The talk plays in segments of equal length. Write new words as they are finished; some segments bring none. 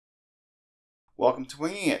Welcome to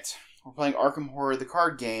Winging It. We're playing Arkham Horror, the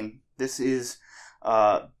card game. This is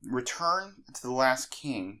Return to the Last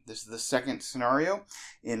King. This is the second scenario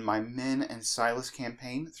in my Minh and Silas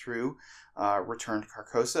campaign through Return to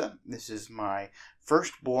Carcosa. This is my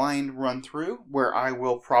first blind run through where I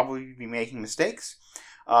will probably be making mistakes.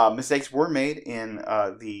 Mistakes were made in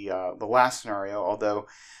the last scenario, although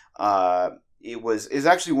is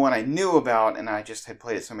actually one I knew about and I just had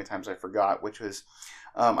played it so many times I forgot, which was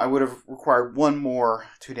I would have required one more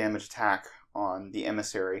 2 damage attack on the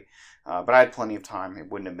emissary, but I had plenty of time.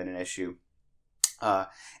 It wouldn't have been an issue.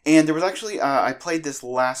 And there was actually, I played this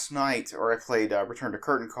last night, or I played Return to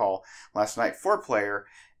Curtain Call last night, 4-player,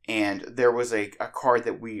 and there was a card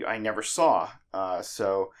that I never saw.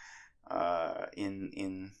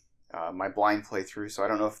 In my blind playthrough, so I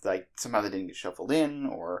don't know if somehow they didn't get shuffled in,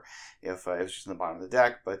 or if it was just in the bottom of the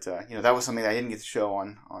deck. But that was something that I didn't get to show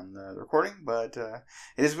on the recording. But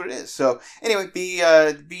it is what it is. So anyway,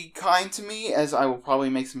 be kind to me, as I will probably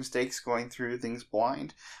make some mistakes going through things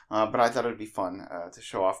blind. But I thought it would be fun to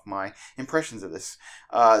show off my impressions of this.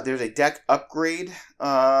 There's a deck upgrade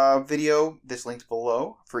video that's linked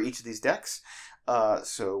below for each of these decks.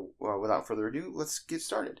 Without further ado, let's get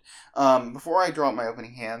started. Before I draw up my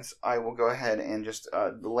opening hands, I will go ahead and just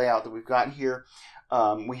the layout that we've got here.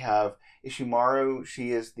 We have Ishimaru.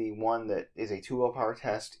 She is the one that is a 2 willpower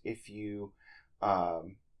test. If you a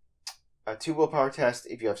 2 willpower test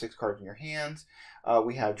if you have 6 cards in your hands.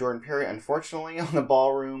 We have Jordan Perry, unfortunately, on the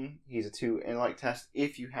ballroom. He's a 2 intellect test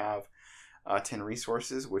if you have 10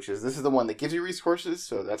 resources, this is the one that gives you resources,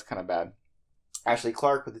 so that's kind of bad. Ashley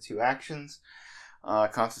Clark with the 2 actions.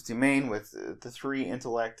 Constance Dumaine with the 3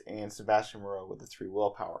 intellect, and Sebastian Moreau with the 3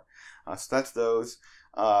 willpower. So that's those.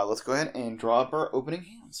 Let's go ahead and draw up our opening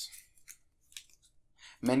hands.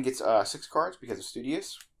 Men gets 6 cards because of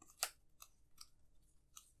Studious,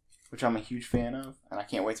 which I'm a huge fan of, and I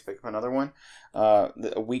can't wait to pick up another one.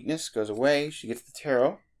 A weakness goes away. She gets the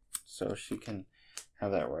tarot, so she can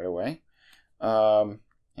have that right away. And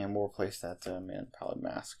we'll replace that Man Pallid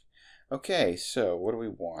Mask. Okay, so what do we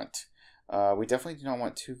want? We definitely do not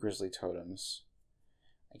want 2 Grizzly Totems.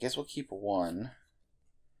 I guess we'll keep 1.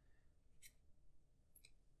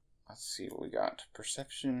 Let's see what we got.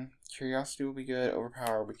 Perception, Curiosity will be good.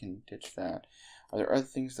 Overpower, we can ditch that. Are there other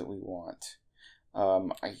things that we want?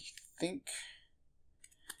 I think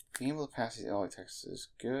being able to pass these intellect texts is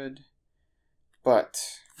good. But,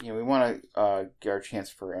 we want to get our chance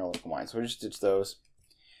for Analytical Mind, so we'll just ditch those.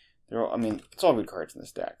 It's all good cards in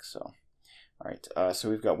this deck, so. Alright, so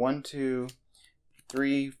we've got 1, 2,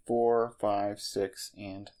 3, 4, 5, 6,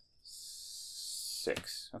 and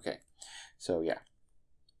 6. Okay, so yeah.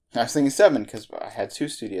 I was thinking 7 because I had 2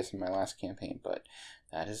 Studious in my last campaign, but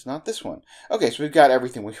that is not this one. Okay, so we've got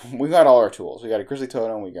everything. We got all our tools. We got a Grizzly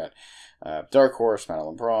Totem, we got Dark Horse, Mantle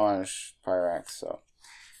and Bronze, Fire Axe, so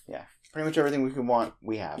yeah. Pretty much everything we could want,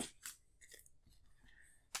 we have.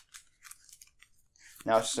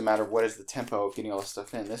 Now it's just a matter of what is the tempo of getting all this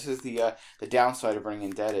stuff in. This is the downside of running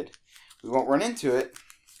Indebted. We won't run into it,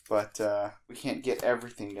 but we can't get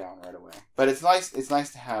everything down right away. But it's nice. It's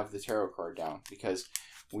nice to have the tarot card down because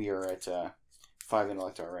we are at 5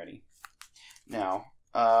 intellect already. Now,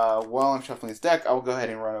 while I'm shuffling this deck, I will go ahead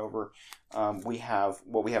and run over. We have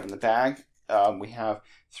what we have in the bag. We have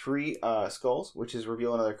 3 skulls, which is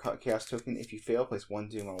reveal another chaos token. If you fail, place 1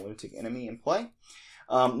 doom on a lunatic enemy in play.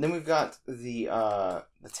 Then we've got the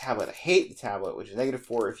tablet. I hate the tablet, which is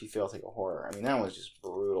 -4 if you fail to take a horror. That one's just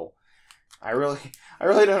brutal. I really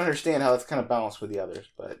don't understand how that's kind of balanced with the others,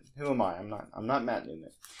 but who am I? I'm not Matt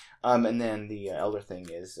Newman. And then the Elder Thing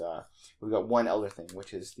is we've got 1 Elder Thing,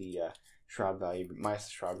 which is the Shroud Value minus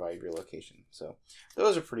the Shroud Value relocation. So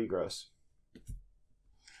those are pretty gross.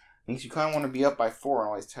 Means you kind of want to be up by 4 on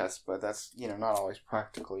all these tests, but that's not always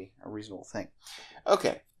practically a reasonable thing.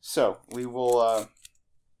 Okay, so we will.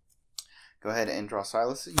 Go ahead and draw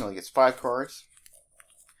Silas. He only gets 5 cards.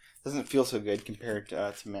 Doesn't feel so good compared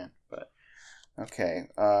to Men, but okay.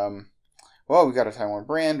 Well, we got a Taiwan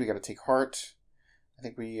Brand. We got to take Heart. I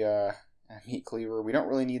think we Meat Cleaver. We don't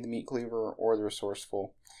really need the Meat Cleaver or the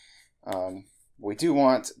Resourceful. We do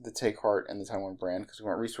want the Take Heart and the Taiwan Brand because we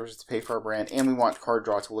want resources to pay for our brand, and we want card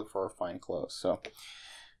draw to look for our fine clothes. So,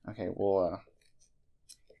 okay, we'll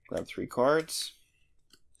grab 3 cards.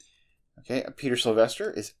 Okay, Peter Sylvester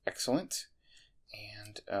is excellent.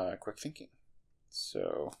 And quick thinking.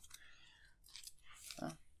 So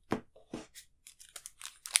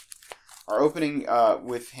our opening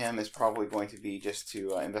with him is probably going to be just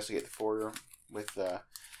to investigate the foyer with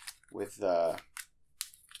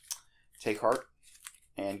Take Heart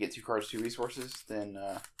and get 2 cards, 2 resources, then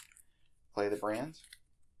play the brand.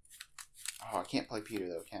 Oh, I can't play Peter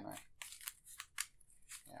though, can I?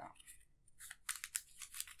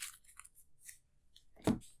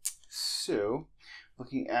 Yeah. So,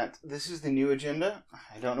 looking at, this is the new agenda.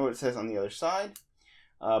 I don't know what it says on the other side,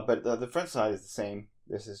 but the front side is the same.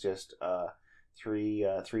 This is just 3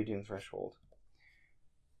 Doom Threshold.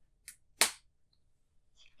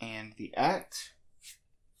 And the act,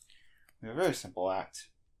 we have a very simple act,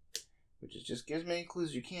 which is just give as many clues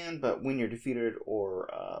as you can, but when you're defeated or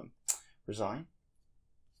resign,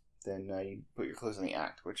 then you put your clues in the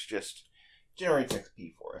act, which just generates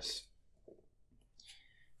XP for us.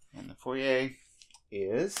 And the foyer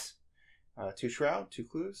is 2 Shroud, 2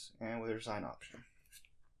 clues, and with a resign option.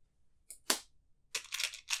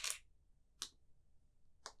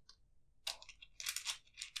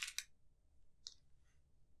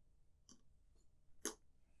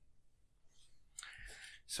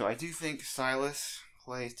 So I do think Silas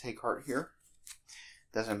plays Take Heart here.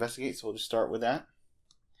 Doesn't investigate, so we'll just start with that.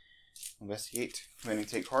 Investigate, commanding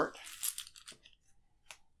Take Heart.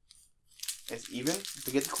 It's even. If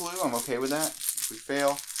we get the clue, I'm okay with that. If we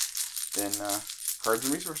fail, then cards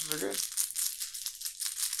and resources are good.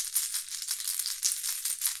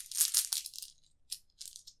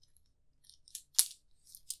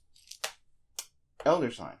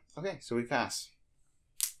 Elder Sign. Okay, so we pass.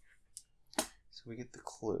 So we get the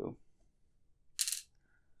clue.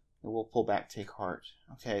 And we'll pull back Take Heart.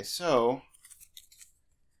 Okay, so...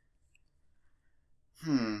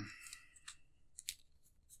 I'm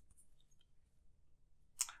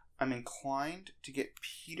inclined to get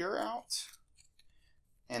Peter out.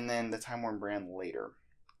 And then the Time Worn Brand later.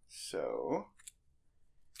 So...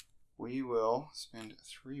 we will spend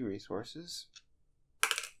 3 resources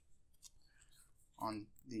on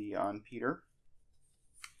Peter.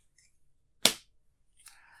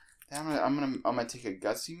 Then I'm gonna take a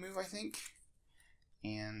gutsy move, I think.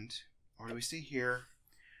 And what do we see here?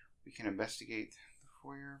 We can investigate the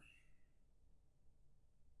foyer.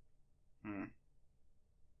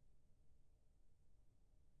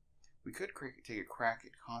 We could take a crack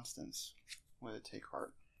at Constance with a Take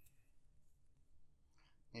Heart.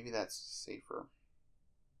 Maybe that's safer.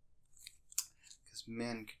 Because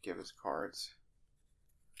men could give us cards.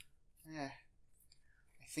 I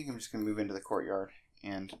think I'm just going to move into the courtyard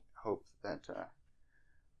and hope that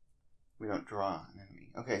we don't draw an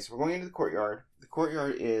enemy. Okay, so we're going into the courtyard. The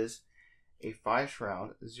courtyard is a 5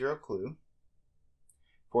 Shroud, 0 clue.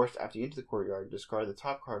 Forced after you enter the courtyard, discard the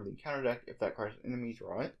top card of the encounter deck. If that card is an enemy,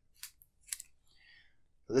 draw it.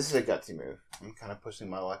 So this is a gutsy move. I'm kind of pushing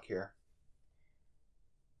my luck here.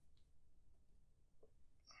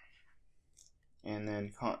 And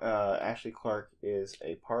then Ashley Clark is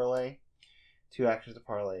a parlay. 2 actions to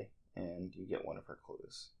parlay, and you get 1 of her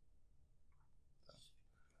clues. So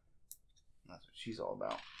that's what she's all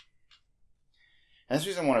about. And that's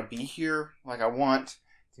the reason I want to be here. Like, I want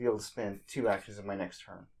to be able to spend 2 actions in my next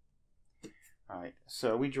turn. Alright,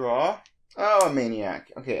 so we draw. Oh, a Maniac.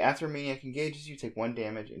 Okay, after a Maniac engages you, take 1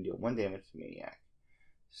 damage and deal 1 damage to Maniac.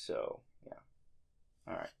 So, yeah.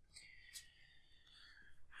 Alright.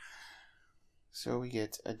 So we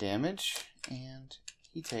get a damage, and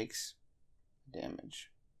he takes damage.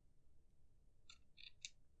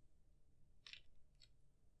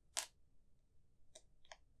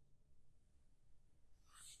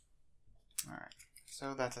 Alright,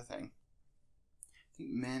 so that's a thing. I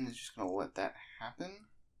think Men is just going to let that happen.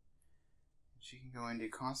 She can go into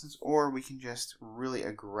Constance, or we can just really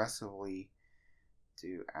aggressively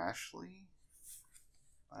do Ashley.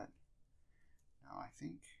 But, no, I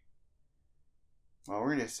think... well,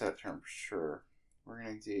 we're going to set up turn for sure. We're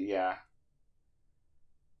going to do, yeah.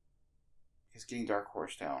 Because getting Dark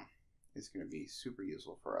Horse down is going to be super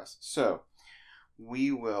useful for us. So,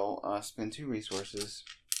 we will spend 2 resources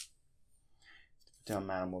to put down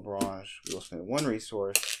Madame Labranche. We will spend 1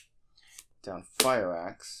 resource down Fire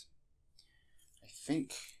Axe. I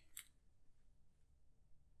think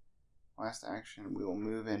last action we will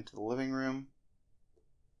move into the living room.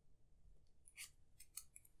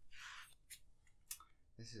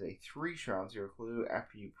 This is a 3 Shroud, 0 clue.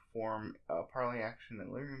 After you perform a parlay action in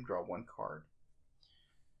the living room, draw 1 card.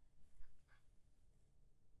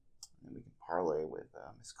 And we can parlay with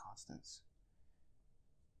Miss Constance.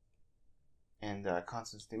 And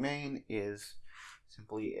Constance Domain is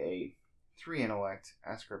simply a 3 intellect.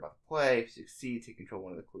 Ask her about the play. If you succeed, take control of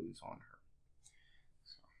 1 of the clues on her.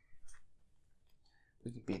 So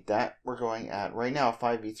we can beat that. We're going at, right now,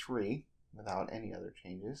 5v3 without any other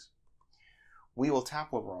changes. We will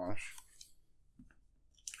tap Labranche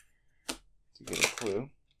to get a clue.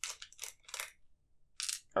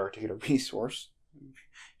 Or to get a resource.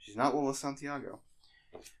 She's not Lola Santiago.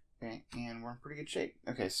 Okay, and we're in pretty good shape.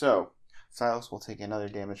 Okay, so Silas will take another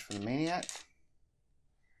damage from the Maniac.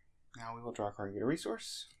 Now we will draw a card and get a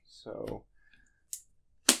resource. So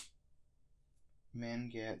Min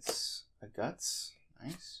gets a Guts.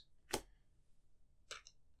 Nice.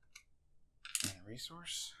 And a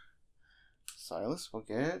resource. Silas will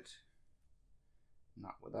get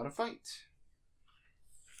Not Without a Fight.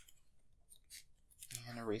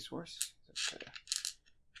 And a resource. Okay.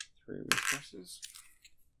 3 resources.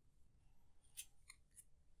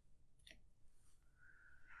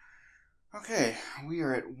 Okay, we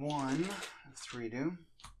are at 1 of 3 doom.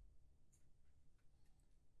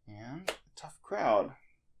 And a tough crowd.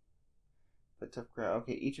 But tough crowd.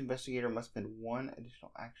 Okay, each investigator must spend 1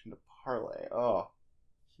 additional action to parlay. Oh,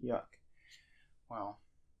 yuck. Well,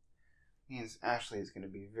 means Ashley is going to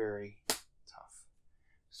be very tough.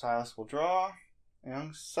 Silas will draw a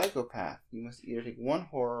young psychopath. You must either take 1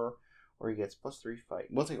 horror or he gets +3 fight.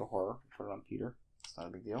 We'll take a horror. Put it on Peter. It's not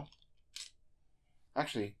a big deal.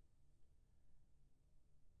 Actually,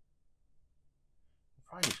 we're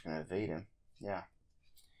probably just going to evade him. Yeah.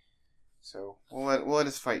 So we'll let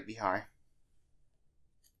his fight be high.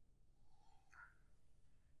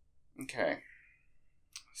 Okay.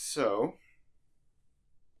 So,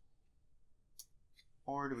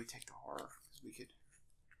 or do we take the horror? Because we could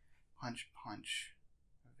punch,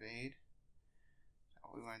 evade. Is that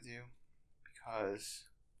what we want to do? Because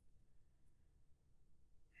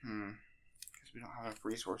we don't have enough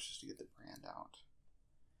resources to get the brand out.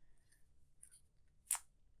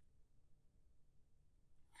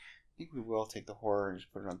 I think we will take the horror and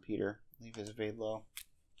just put it on Peter. Leave his evade low.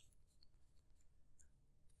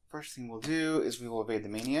 First thing we'll do is we will evade the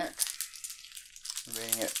Maniac.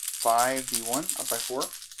 Evading at 5d1, up by 4.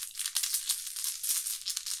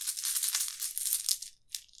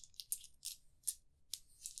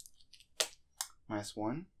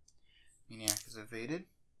 -1. Maniac is evaded.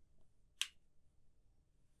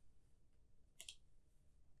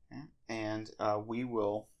 Okay. And we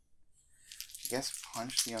will, I guess,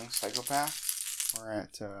 punch the young psychopath. We're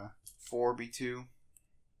at 4b2.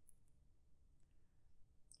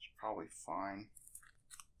 Probably fine.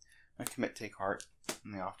 I'm going to commit Take Heart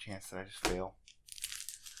on the off chance that I just fail.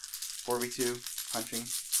 4v2, punching.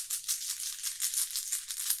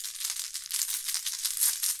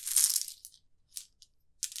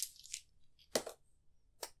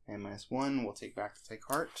 And -1, we'll take back the Take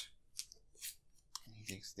Heart. And he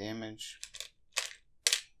takes damage.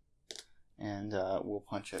 And we'll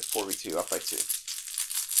punch at 4v2, up by 2.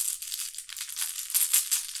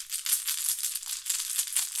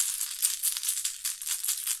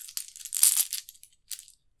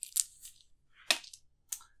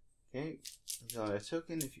 Okay, draw a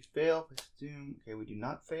token. If you fail, place doom. Okay, we do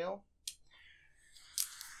not fail.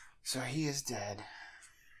 So he is dead.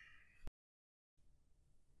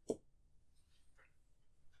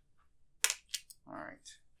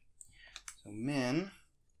 Alright. So Min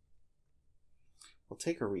will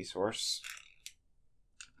take a resource.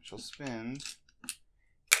 She'll spend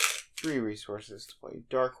 3 resources to play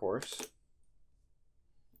Dark Horse.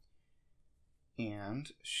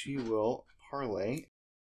 And she will parlay.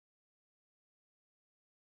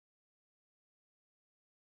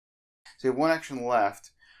 So we have 1 action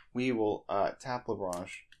left. We will tap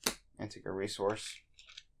Labranche and take a resource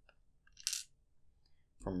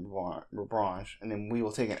from Labranche, and then we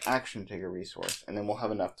will take an action to take a resource, and then we'll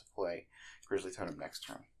have enough to play Grizzly Totem next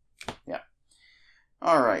turn. Yeah.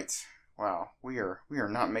 All right. Wow, we are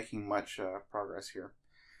not making much progress here.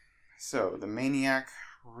 So the Maniac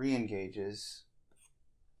re-engages,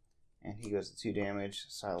 and he goes to 2 damage.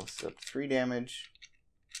 Silas is up to 3 damage.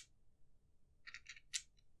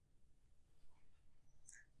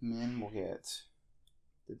 Min will get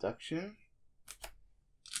deduction,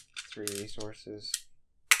 3 resources,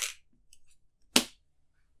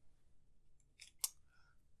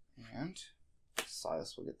 and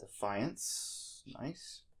Silas will get defiance,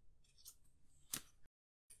 nice,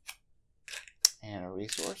 and a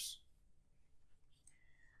resource,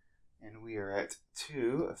 and we are at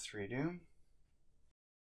 2 of 3 doom,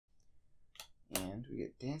 and we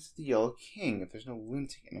get Dance with the Yellow King if there's no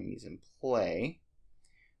lunatic enemies in play.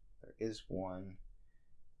 There is one.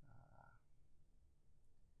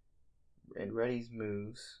 And readies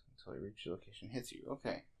moves until he reaches your location and hits you.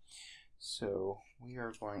 Okay. So we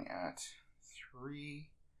are going at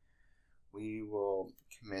 3. We will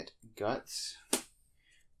commit Guts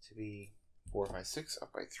to be 4, 5, 6,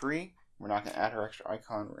 up by 3. We're not going to add her extra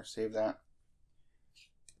icon. We're going to save that.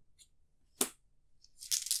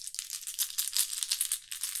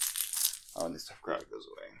 Oh, and this tough crowd goes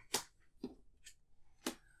away.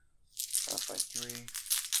 Up by 3.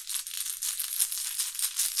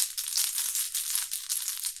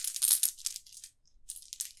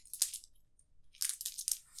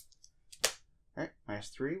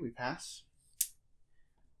 -3, we pass.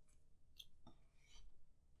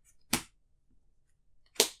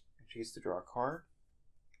 She gets to draw a card,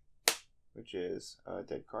 which is a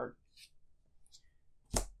dead card.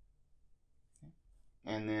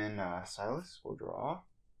 And then Silas will draw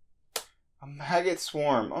a maggot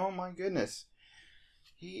swarm. Oh my goodness.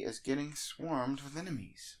 He is getting swarmed with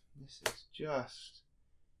enemies. This is just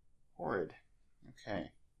horrid.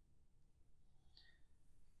 Okay.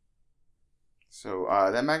 So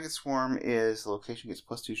that maggot swarm is, the location gets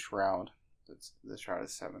 +2 shroud. That's, the shroud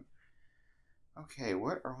is 7. Okay,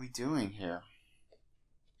 what are we doing here?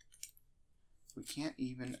 We can't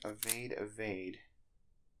even evade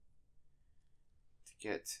to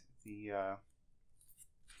get the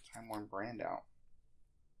time-worn brand out.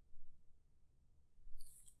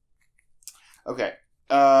 Okay,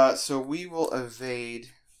 so we will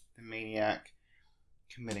evade the maniac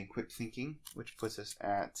committing quick thinking, which puts us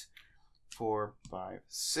at 4, 5,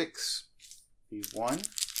 6, B1.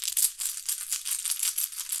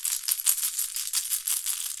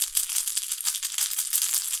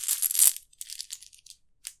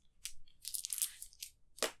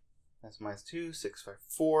 That's -2, 6, 5,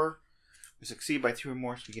 4. We succeed by 2 or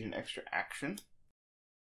more, so we get an extra action.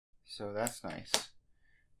 So that's nice.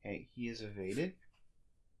 Okay, he is evaded.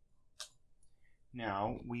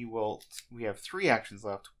 Now we have 3 actions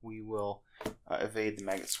left. We will evade the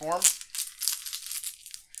maggot swarm.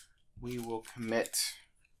 We will commit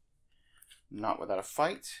not without a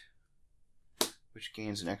fight, which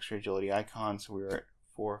gains an extra agility icon. So we're at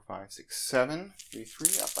 4, 5, 6, 7, 3,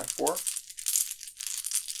 3, up by 4.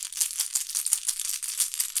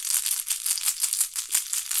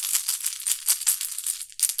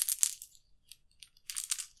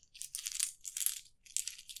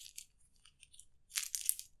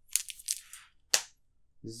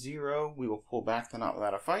 Zero, we will pull back the not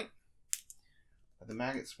without a fight. The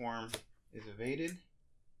maggot swarm is evaded.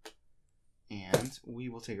 And we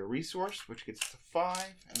will take a resource, which gets to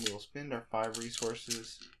 5, and we will spend our 5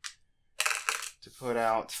 resources to put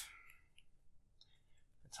out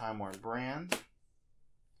the time-worn brand.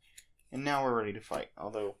 And now we're ready to fight,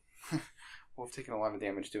 although we'll have taken a lot of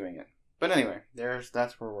damage doing it. But anyway,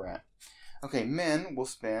 that's where we're at. Okay, men will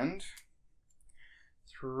spend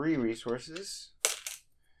 3 resources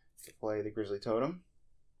to play the Grizzly Totem.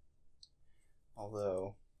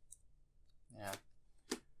 Although, yeah.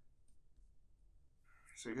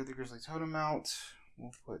 So we get the Grizzly Totem out.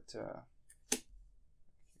 We'll put here.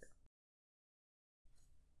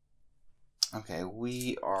 Okay,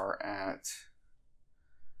 we are at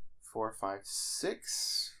 4, 5,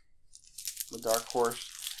 6 with Dark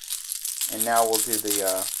Horse. And now we'll do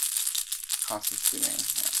the constant tuning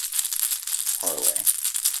parlay.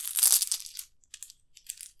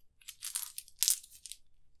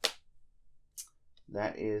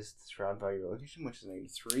 That is the shroud value relocation, which is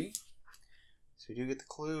 -3. So we do get the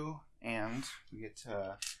clue, and we get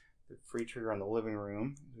the free trigger on the living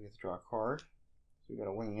room. We get to draw a card. So we got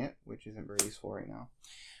to wing it, which isn't very useful right now.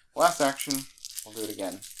 Last action, we'll do it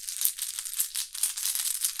again.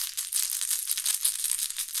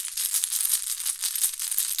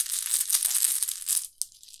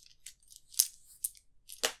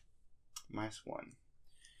 -1.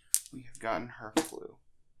 We have gotten her clue.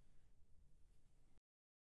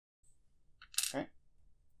 Okay.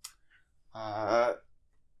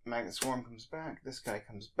 Magnet Swarm comes back. This guy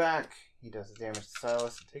comes back. He does the damage to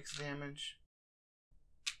Silas and takes the damage.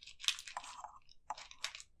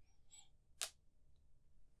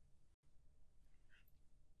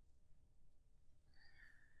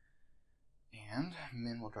 And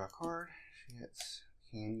Min will draw a card. She hits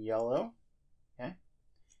hand yellow. Okay.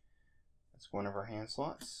 That's one of our hand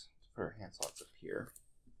slots. Let's put our hand slots up here.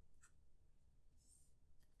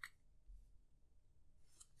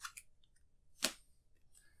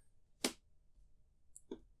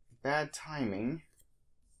 Bad timing,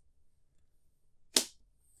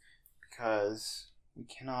 because we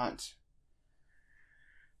cannot.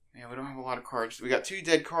 Yeah, we don't have a lot of cards. We got 2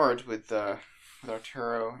 dead cards with our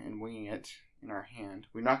tarot and winging it in our hand.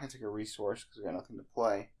 We're not going to take a resource because we got nothing to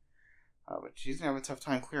play. But she's gonna have a tough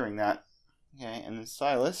time clearing that. Okay, and then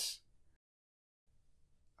Silas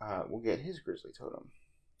will get his Grizzly Totem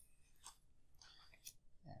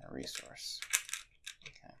and a resource.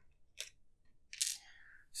 Okay.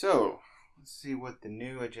 So, let's see what the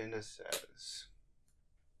new agenda says.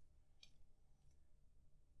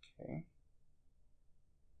 Okay.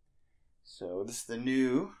 So, this is the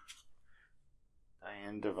new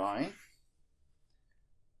Diane Divine.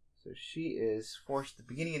 So, she is forced at the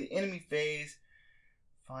beginning of the enemy phase.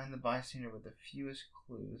 Find the bystander with the fewest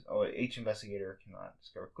clues. Oh, each investigator cannot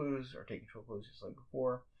discover clues or take control clues just like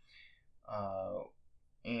before.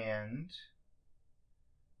 And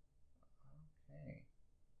okay.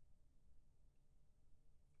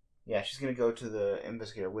 Yeah, she's going to go to the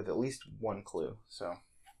investigator with at least one clue. So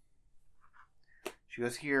she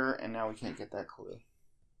goes here, and now we can't get that clue.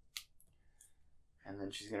 And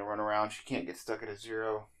then she's going to run around. She can't get stuck at a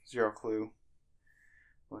zero clue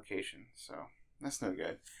location. So that's no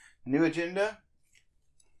good. New agenda.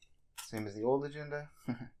 Same as the old agenda.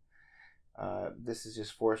 This is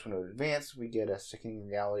just force when it advance. We get a sickening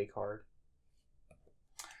reality card.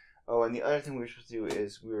 Oh, and the other thing we were supposed to do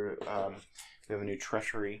is we have a new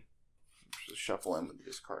treachery. Just shuffle in with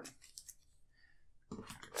this card.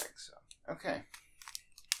 So okay.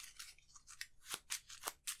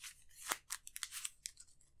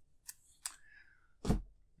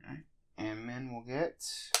 Alright. And men will get,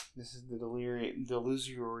 this is the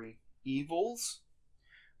Delusory Evils.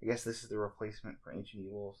 I guess this is the replacement for Ancient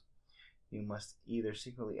Evils. You must either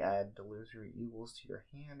secretly add Delusory Evils to your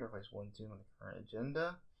hand or place one zoom on the current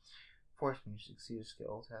agenda. Force, when you succeed a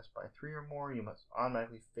skill test by 3 or more, you must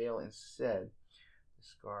automatically fail instead.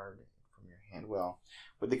 Discard from your hand. Well,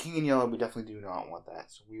 with the King in Yellow, we definitely do not want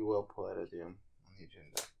that, so we will put a doom on the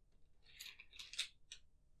agenda.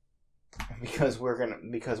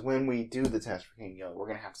 Because when we do the test for King in Yellow, we're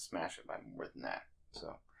gonna have to smash it by more than that.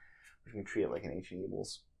 So we're gonna treat it like an Ancient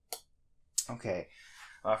Evils. Okay.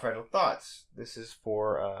 Fragile Thoughts. This is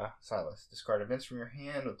for Silas. Discard events from your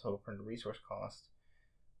hand with total printed resource cost.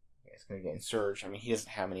 Okay, it's going to get Insurged. I mean, he doesn't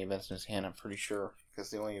have any events in his hand, I'm pretty sure,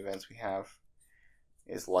 because the only events we have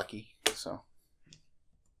is Lucky. So,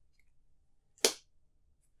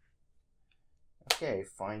 okay,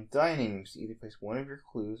 find Dining. So either place one of your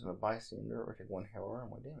clues on a bystander or take 1 horror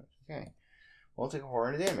and 1 damage. Okay, we'll take a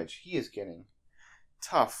horror and a damage. He is getting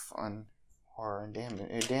tough on horror and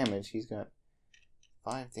damage. He's got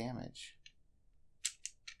 5 damage.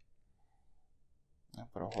 I'll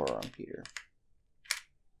put a horror on Peter.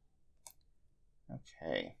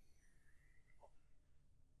 Okay.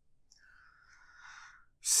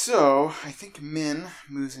 So, I think Min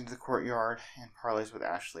moves into the courtyard and parleys with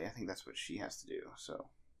Ashley. I think that's what she has to do. So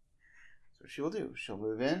that's what she will do. She'll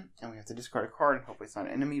move in, and we have to discard a card and hopefully it's not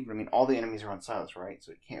an enemy. But I mean, all the enemies are on Silas, right?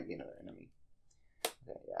 So it can't be another enemy.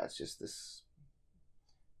 Okay, yeah, it's just this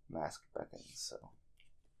mask beckons, so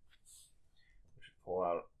we should pull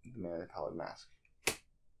out the Man of the Pallid Mask.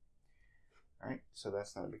 Alright, so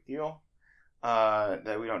that's not a big deal.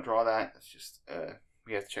 That we don't draw that. It's just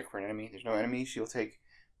we have to check for an enemy. There's no enemy. She'll take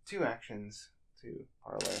 2 actions to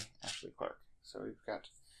parlay Ashley Clark. So we've got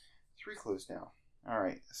 3 clues now.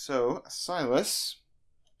 Alright, so Silas,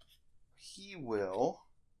 he will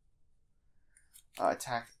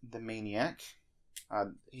attack the Maniac.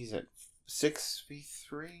 He's at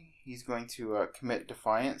 6v3. He's going to commit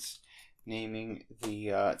Defiance, naming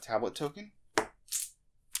the tablet token.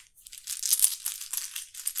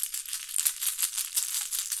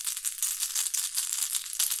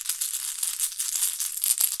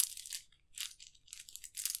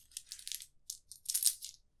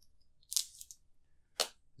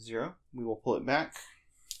 Zero. We will pull it back.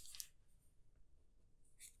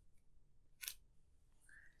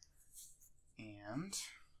 And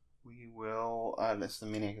we will, the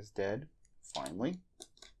Maniac is dead, finally,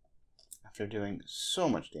 after doing so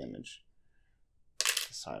much damage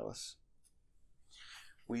to Silas.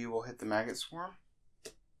 We will hit the Maggot Swarm.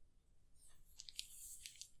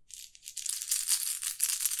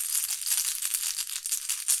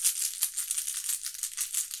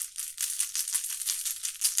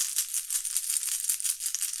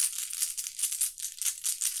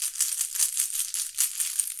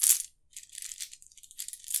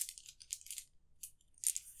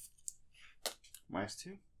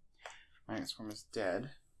 -2. Maggot Swarm is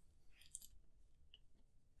dead.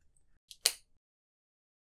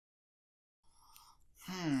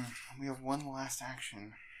 We have one last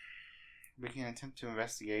action. We can attempt to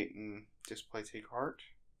investigate and display Take Heart.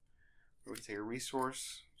 Or we can take a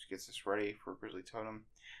resource, which gets us ready for Grizzly Totem.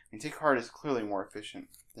 I mean, Take Heart is clearly more efficient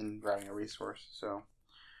than grabbing a resource, so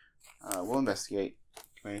we'll investigate.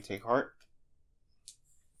 Can we take Heart?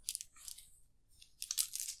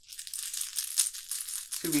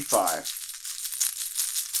 $2v5.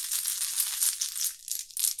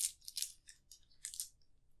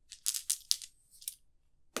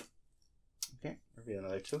 Okay, reveal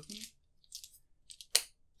another token.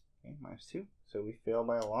 Okay, -2. So we fail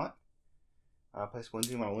by a lot. Place 1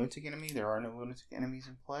 zoom on a lunatic enemy. There are no lunatic enemies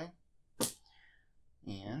in play.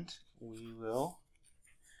 And we will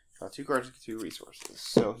draw 2 cards and 2 resources.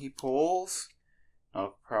 So he pulls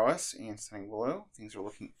Nautical prowess and stunning blow. Things are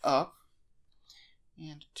looking up.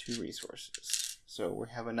 And 2 resources. So we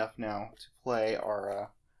have enough now to play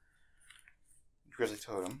our Grizzly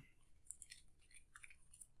Totem.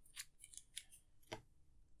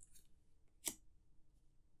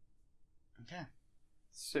 Okay.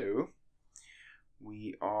 So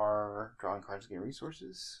we are drawing cards to get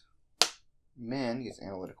resources. Min gets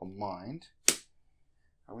Analytical Mind.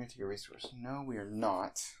 Are we going to take a resource? No, we are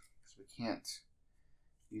not. Because we can't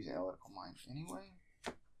use Analytical Mind anyway.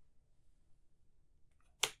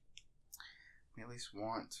 We at least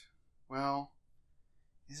want... Well,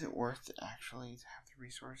 is it worth it actually to have the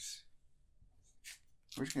resource?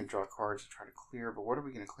 We're just going to draw cards and try to clear, but what are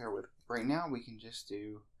we going to clear with? Right now we can just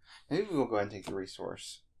do... Maybe we'll go ahead and take the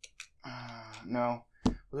resource. No.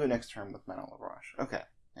 We'll do it next turn with Mana Laroche. Okay.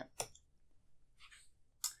 Yep.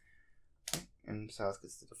 And Silas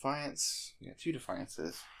gets the Defiance. We got 2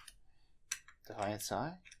 Defiances. Defiance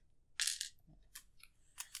Eye.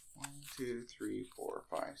 1, 2, 3, 4,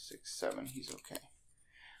 5, 6, 7. He's okay.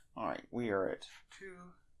 Alright, we are at 2.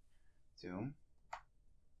 Doom.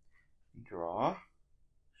 Draw.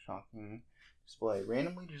 Shocking Display.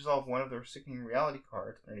 Randomly dissolve one of the Sickening Reality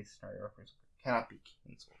cards underneath scenario reference. Cannot be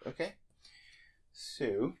cancelled. Okay.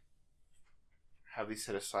 So, have these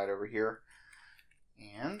set aside over here.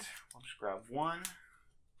 And we'll just grab one.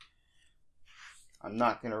 I'm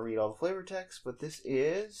not going to read all the flavor text, but this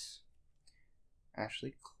is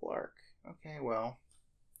Ashley Clark. Okay, well,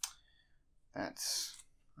 that's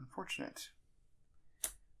unfortunate.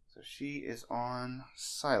 So she is on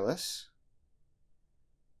Silas.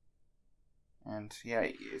 And yeah,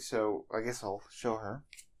 so I guess I'll show her.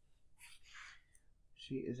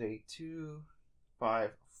 She is a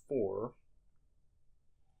 2/5/4.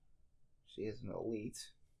 She is an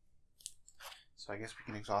elite. So I guess we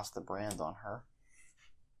can exhaust the brand on her.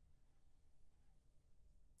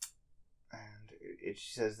 And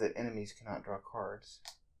she says that enemies cannot draw cards.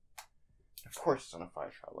 Of course it's on a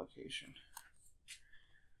 5-shot location.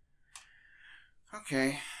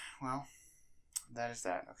 Okay, well, that is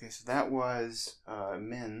that. Okay, so that was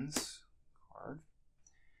Min's card.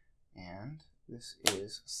 And this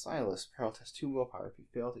is Silas. Peril test 2 willpower. If you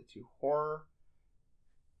fail, take 2 horror.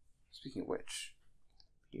 Speaking of which,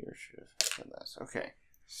 Peter should have said this. Okay,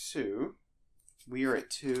 so we are at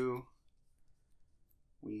 2.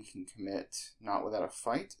 We can commit not without a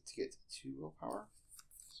fight to get 2 willpower.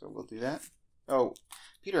 So we'll do that. Oh,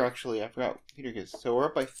 Peter actually, I forgot. Peter gets, so we're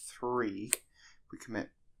up by 3. We commit,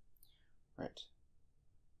 right,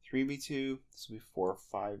 3v2. This will be 4,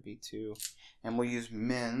 5v2. And we'll use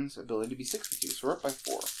Min's ability to be 6v2. So we're up by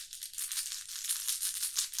 4.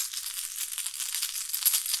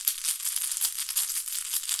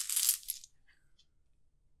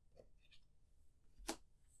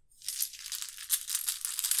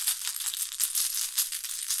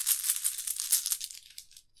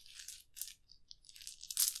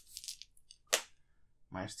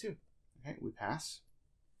 -2. Okay, we pass.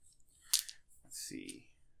 Let's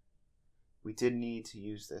see. We did need to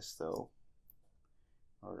use this though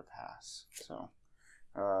in order to pass. So,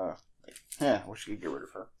 wish we could get rid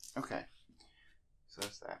of her. Okay, so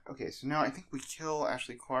that's that. Okay, so now I think we kill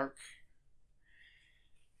Ashley Clark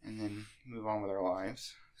and then move on with our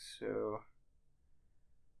lives. So,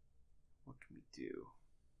 what can we do?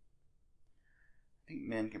 I think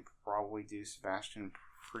Min can probably do Sebastian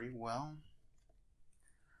pretty well.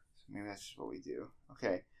 Maybe that's just what we do.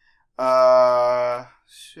 Okay.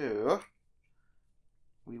 So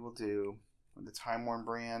we will do with the Time Worn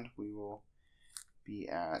brand, we will be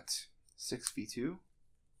at 6v2.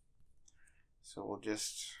 So we'll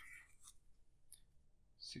just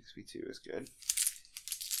 6v2 is good.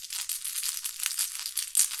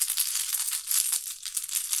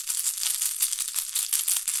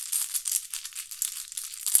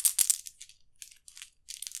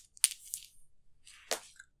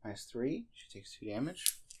 -3. She takes 2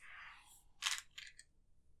 damage.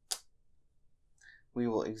 We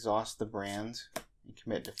will exhaust the brand and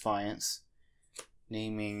commit Defiance,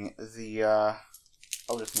 naming the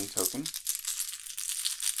Uplifting token.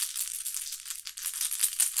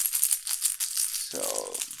 So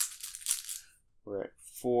we're at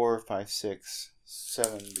 4, 5, 6,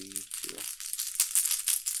 7v2.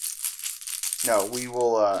 No, we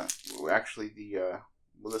will actually the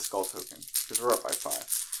Skull token because we're up by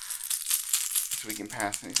 5. So we can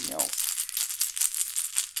pass anything else.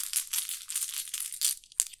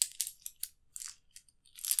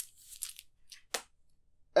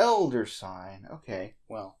 Elder Sign. Okay,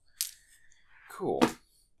 well, cool.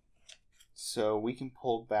 So we can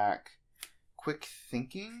pull back Quick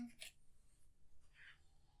Thinking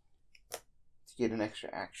to get an extra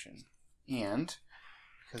action. And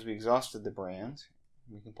because we exhausted the brand,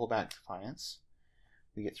 we can pull back Defiance.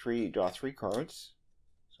 We get draw 3 cards.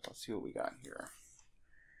 So let's see what we got here.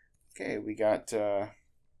 Okay, we got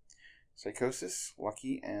Psychosis,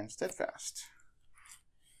 Lucky, and Steadfast.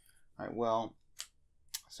 Alright, well,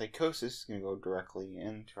 Psychosis is going to go directly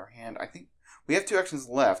into our hand. I think we have 2 actions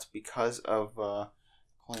left because of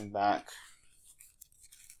pulling back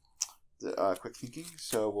the Quick Thinking,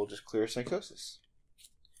 so we'll just clear Psychosis.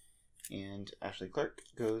 And Ashley Clark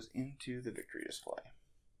goes into the victory display.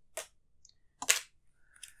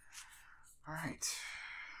 Alright,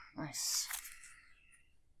 nice.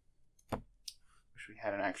 Wish we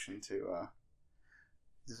had an action to,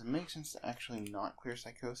 does it make sense to actually not clear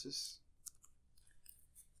Psychosis?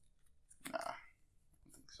 Nah, I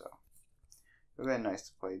don't think so. It would have been nice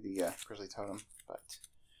to play the Grizzly Totem, but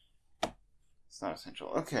it's not essential.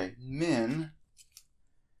 Okay, Min.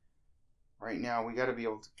 Right now, we got to be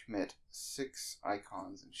able to commit 6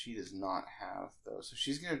 icons, and she does not have those. So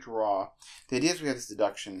she's going to draw. The idea is we have this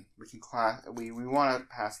deduction. We can we want to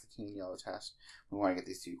pass the King and Yellow test. We want to get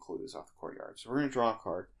these 2 clues off the courtyard. So we're going to draw a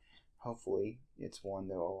card. Hopefully, it's one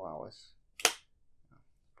that will allow us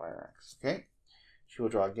Fire Axe. Okay. She will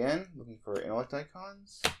draw again, looking for intellect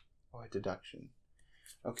icons. Oh, a deduction.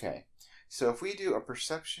 Okay. So if we do a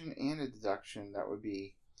perception and a deduction, that would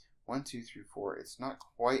be 1, 2, 3, 4. It's not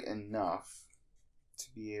quite enough to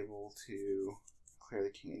be able to clear the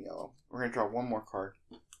King and Yellow. We're going to draw 1 more card.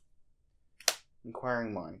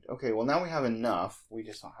 Inquiring Mind. Okay, well now we have enough. We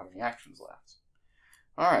just don't have any actions left.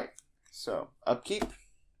 Alright, so upkeep.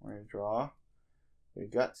 We're going to draw the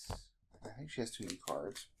Guts. I think she has too many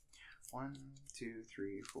cards. 1, 2,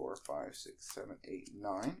 3, 4, 5, 6, 7, 8,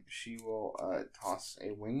 9. She will toss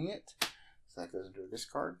a Winging It. So that goes into a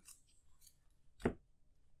discard.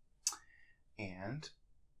 And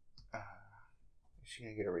is she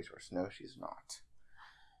going to get a resource? No, she's not.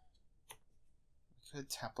 We could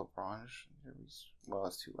tap LeBron. Well,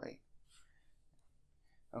 it's too late.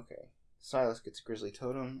 Okay. Silas gets a Grizzly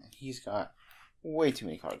Totem, and he's got way too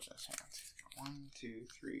many cards in his hand. 1, 2,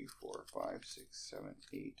 3, 4, 5, 6, 7,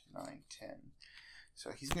 8, 9, 10.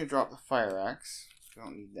 So he's going to drop the Fire Axe. We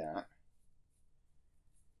don't need that.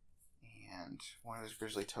 And one of his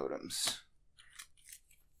Grizzly Totems.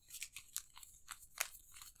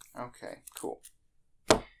 Okay, cool.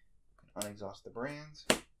 Unexhaust the brands.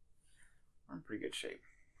 We're in pretty good shape.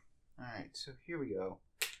 Alright, so here we go.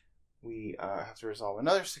 We have to resolve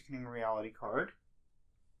another Sickening Reality card.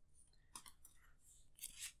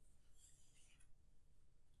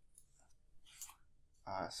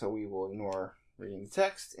 So we will ignore reading the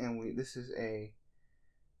text, and this is a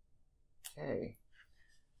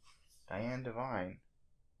Diane Divine.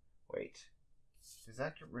 Wait, does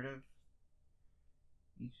that get rid of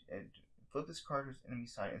each edge? Flip this card to its enemy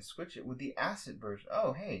side and switch it with the acid version.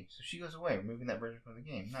 Oh, hey, so she goes away, removing that version from the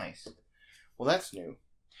game. Nice. Well, that's new.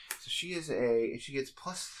 So she is she gets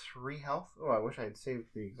 +3 health. Oh, I wish I had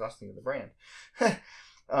saved the exhausting of the brand. She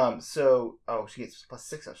gets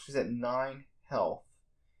 +6 health. She's at 9 health.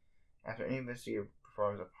 After any investigator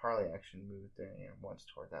performs a parley action, move once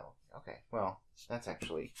toward that. Okay, well, that's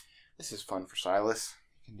actually, this is fun for Silas.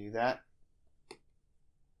 You can do that.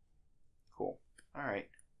 Cool. Alright.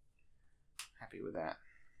 Happy with that.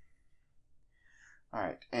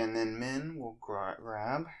 Alright, and then Min will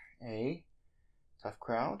grab a Tough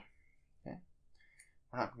Crowd. Okay.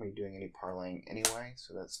 We're not going to be doing any parlaying anyway,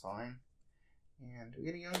 so that's fine. And we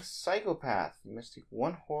get a Young Psychopath. You must take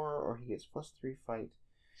 1 horror or he gets +3 fight.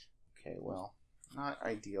 Okay, well, not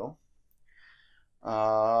ideal.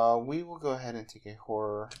 We will go ahead and take a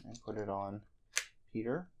horror and put it on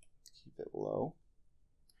Peter. Keep it low.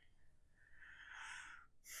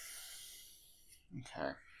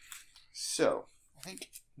 Okay. So, I think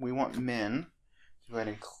we want Min to go ahead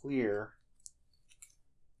and clear.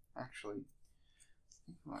 Actually, I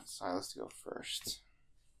think we want Silas to go first.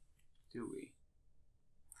 Do we?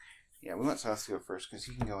 Yeah, we want Silas to go first because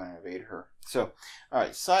he can go and evade her. So,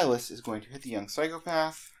 alright, Silas is going to hit the Young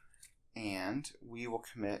Psychopath, and we will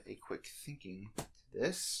commit a Quick Thinking to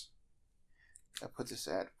this. That puts us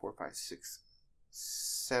at 4, 5, 6,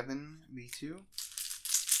 7 V2.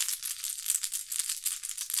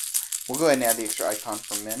 We'll go ahead and add the extra icon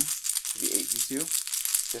for Min to the 8 V2,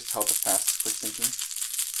 just to help us pass Quick Thinking.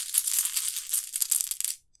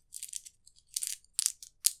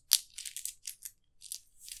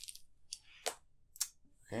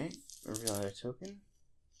 Okay, reveal another token.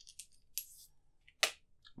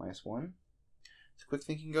 -1. So Quick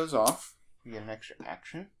Thinking goes off. We get an extra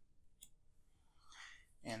action.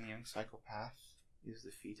 And the Young Psychopath is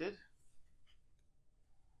defeated.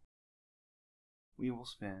 we will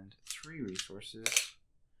spend 3 resources.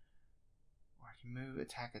 Or I can move,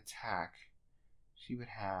 attack, attack. She would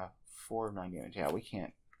have 4 of 9 damage. Yeah, we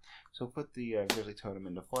can't. So we'll put the Grizzly Totem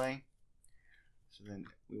into play. So then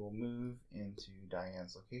we will move into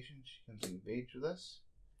Diane's location. She comes and evades with us.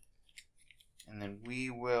 And then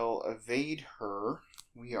we will evade her.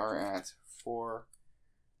 We are at 4,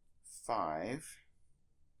 5.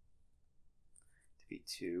 To be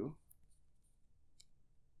 2.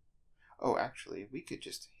 Oh, actually, we could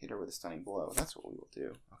just hit her with a stunning blow. That's what we will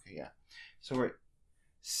do. Okay, yeah. So we're at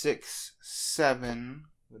 6, 7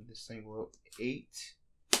 with the stunning blow. 8.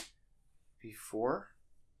 Be 4.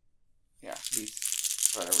 Yeah, these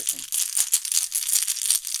about everything.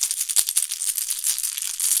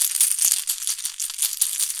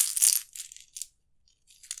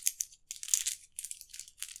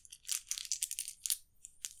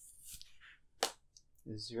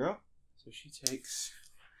 Is 0. So she takes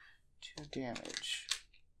 2 damage.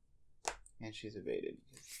 And she's evaded.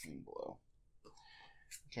 Clean blow.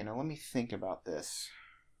 Okay, now let me think about this.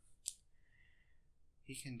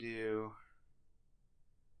 He can do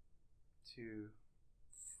 2,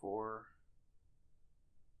 4.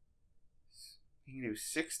 He can do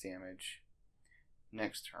 6 damage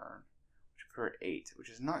next turn, which would occur at 8, which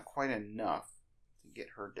is not quite enough to get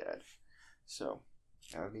her dead. So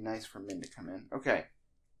that would be nice for Minh to come in. Okay.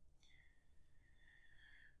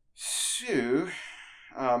 So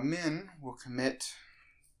Minh will commit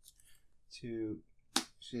to,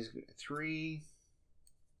 she's 3,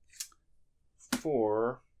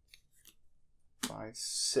 4, 5,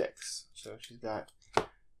 6. So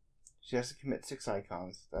she has to commit 6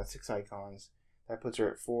 icons. That's 6 icons. That puts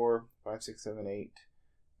her at 4, 5, 6, 7, 8,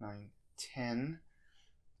 9, 10.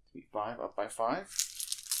 5, up by 5.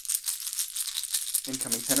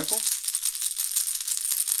 Incoming tentacle.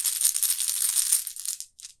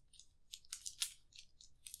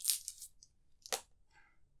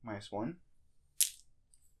 -1.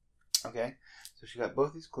 Okay, so she got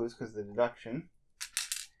both these clues because of the deduction.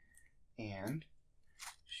 And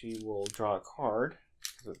she will draw a card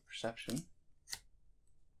because of perception.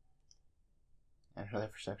 And another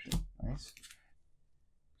perception. Nice.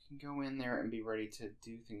 We can go in there and be ready to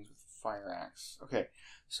do things with Fire Axe. Okay,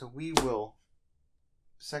 so we will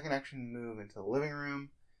second action move into the living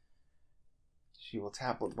room. She will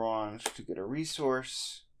tap LeBron to get a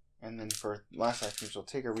resource. And then for last action, she'll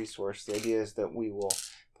take a resource. The idea is that we will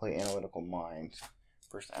play Analytical Mind.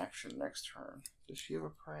 First action next turn. Does she have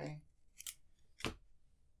a prey?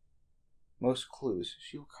 Most clues.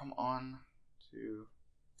 She will come on to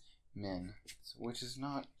Minh, which is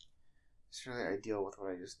not necessarily ideal with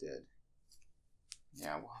what I just did.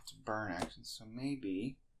 Yeah, we'll have to burn actions. So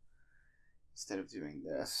maybe instead of doing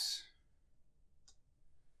this,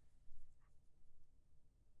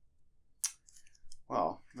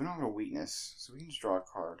 well, we don't have a weakness, so we can just draw a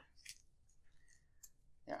card.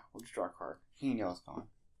 Yeah, we'll just draw a card. King and Yellow's gone.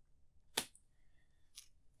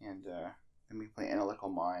 And then we play Analytical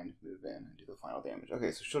Mind, move in, and do the final damage.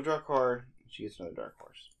 Okay, so she'll draw a card, and she gets another Dark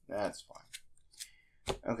Horse. That's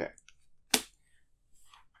fine. Okay.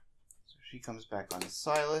 So she comes back on to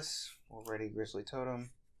Silas. We'll ready Grizzly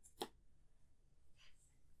Totem.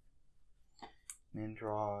 Minh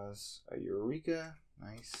draws a Eureka.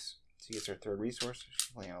 Nice. She gets her 3rd resource, so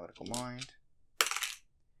she'll play Analytical Mind.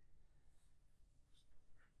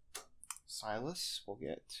 Silas will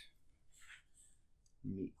get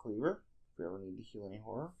Meat Cleaver, if we ever need to heal any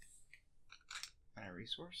horror. And a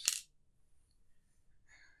resource.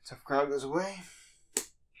 Tough crowd goes away.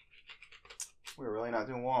 We're really not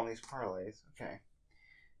doing well on these parlays. Okay.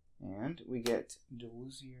 And we get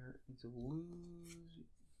Delusive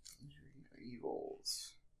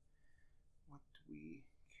Evils. What do we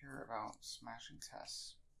care about smashing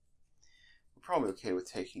tests? We're probably okay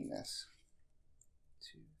with taking this.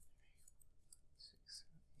 2, 6,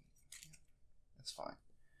 7, 8. That's fine.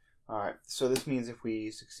 Alright, so this means if we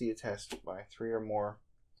succeed a test by 3 or more,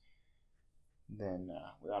 then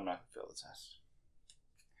we automatically fail the test.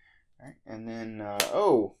 Alright, and then,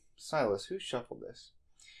 oh, Silas, who shuffled this?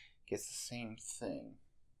 Gets the same thing.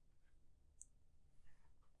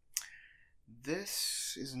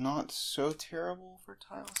 This is not so terrible for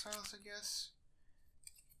Silas, I guess.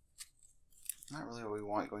 Not really what we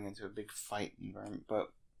want going into a big fight environment,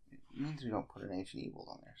 but it means we don't put an Ancient Evil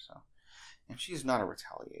on there, so. And she's not a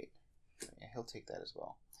Retaliate. So yeah, he'll take that as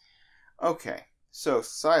well. Okay, so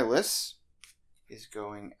Silas is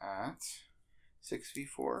going at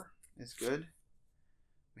 6v4 is good.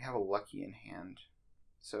 We have a Lucky in hand,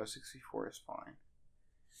 so 6v4 is fine.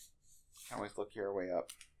 Can always Lucky our way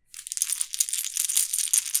up.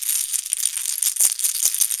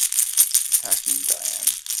 attacking Diane.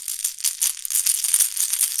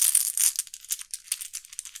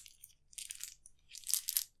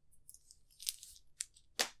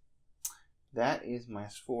 That is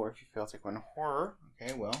 -4 if you fail to take 1 horror.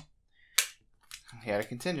 Okay, well, we had a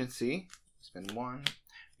contingency. Spend 1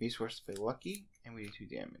 resource to play lucky, and we do 2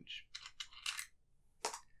 damage.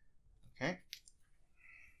 Okay.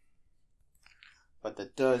 But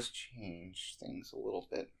that does change things a little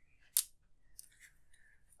bit.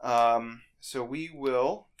 So we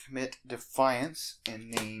will commit Defiance and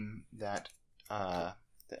name that the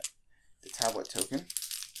tablet token.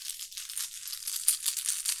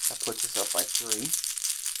 That puts us up by 3.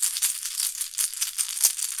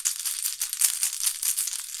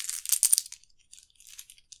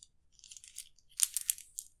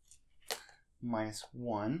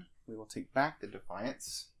 -1. We will take back the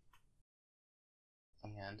Defiance.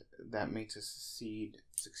 And that makes us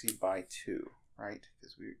succeed by 2, right?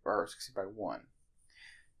 Because we are succeed by 1.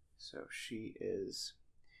 So she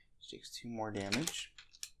takes 2 more damage.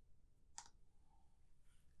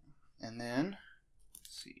 And then,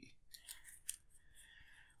 let's see.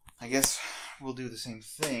 I guess we'll do the same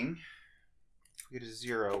thing. If we get a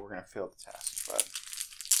 0, we're going to fail the test, but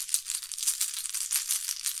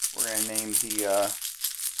we're going to name the,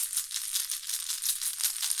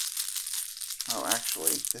 oh,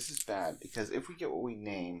 actually, this is bad, because if we get what we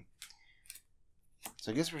name,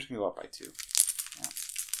 so I guess we're just going to go up by 2. Yeah.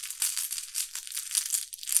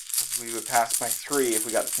 We would pass by 3 if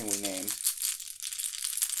we got the thing we named.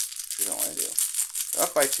 Which we don't want to do. So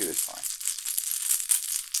up by 2 is fine.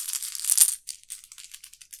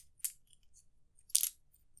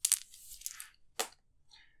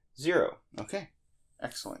 Zero. Okay.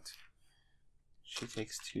 Excellent. She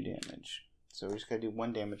takes 2 damage. So we just got to do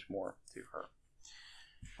 1 damage more to her.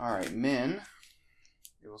 Alright, Min.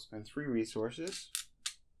 It will spend 3 resources.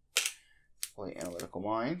 Play Analytical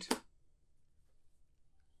Mind.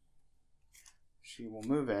 She will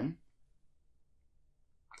move in.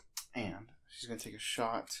 And she's going to take a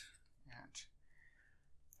shot at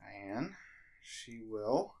Diane.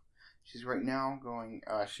 She's right now going,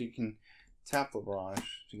 she can tap the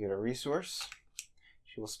barrage to get a resource.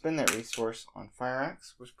 She will spend that resource on Fire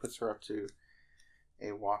Axe, which puts her up to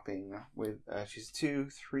a whopping, she's 2,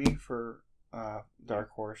 3 for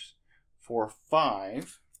Dark Horse, 4,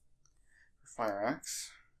 5 for Fire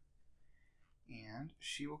Axe. And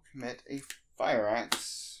she will commit a Fire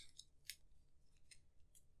Axe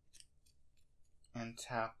and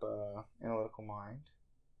tap Analytical Mind.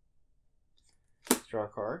 Draw a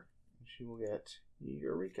card, and she will get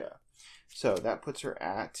Eureka. So that puts her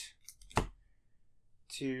at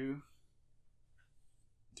 2,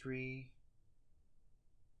 3,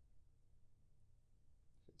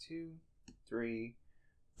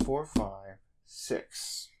 4, 5,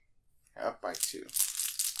 6. Up by 2.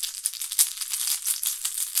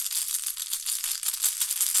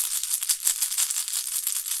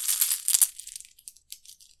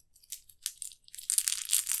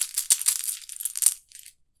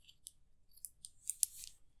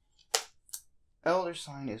 Elder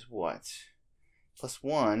Sign is what?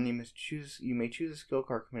 +1. You may choose a skill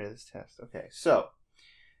card committed to this test. Okay, so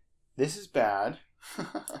this is bad.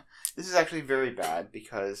 This is actually very bad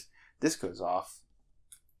because this goes off,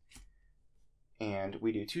 and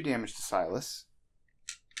we do 2 damage to Silas.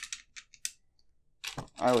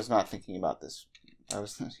 I was not thinking about this.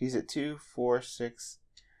 He's at 2, 4, 6,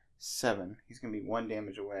 7. He's gonna be 1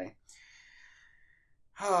 damage away.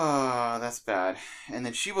 Oh, that's bad. And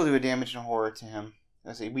then she will do a damage and horror to him.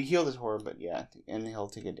 I say we healed his horror, but yeah, and he'll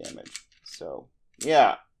take a damage. So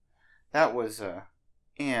yeah, that was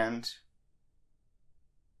and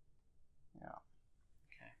yeah,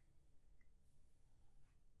 okay.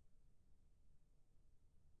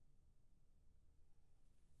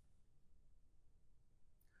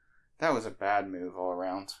 That was a bad move all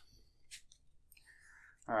around.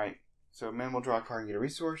 All right, so Min will draw a card and get a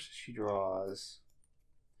resource. She draws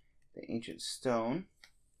the Ancient Stone.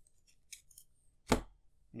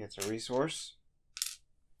 Gets a resource.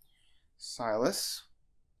 Silas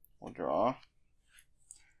will draw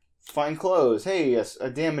Fine Clothes. Hey, yes, a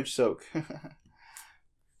damage soak.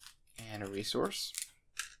 And a resource.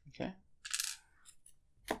 Okay.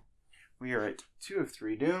 We are at 2 of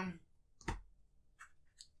 3 doom.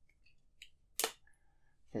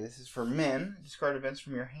 Okay, this is for Min. Discard events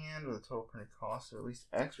from your hand with a total printed cost of at least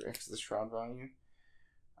X, or X is the shroud value.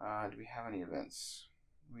 Do we have any events?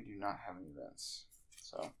 We do not have any events.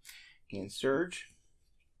 So, gain Surge.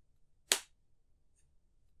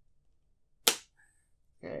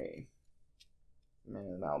 Okay. Man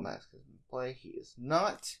of the Mask is in play. He is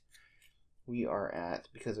not. we are at,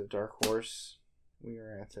 because of Dark Horse, we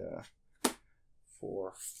are at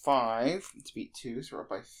 4, 5 to beat 2, so we're up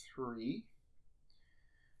by 3.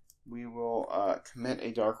 We will commit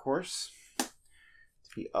a Dark Horse to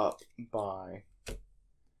be up by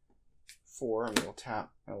 4, and we will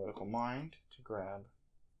tap Analytical Mind to grab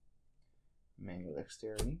Manual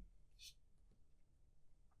Dexterity.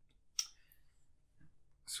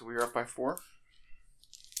 So we are up by 4.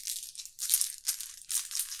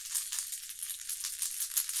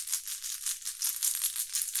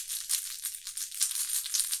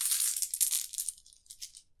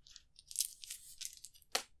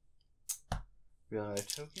 Reveal another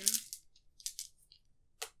token.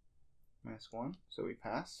 -1, so we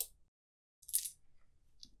pass.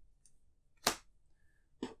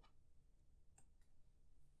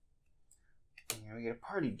 And we get a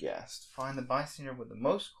party guest. Find the bystander with the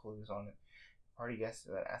most clues on it. Party guest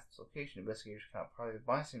at that asset's location. Investigators cannot parlay the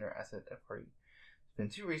bystander asset at party.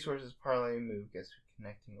 Spend 2 resources, parlay, move, guest to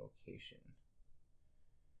connecting location.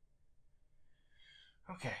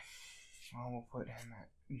 Okay. Well, we'll put him at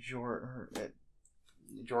Jordan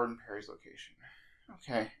Perry's location.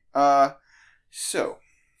 Okay. So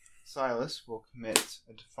Silas will commit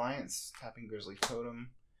a Defiance, tapping Grizzly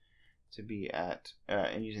Totem to be at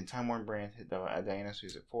and using Time Worn Brand to hit Diana, so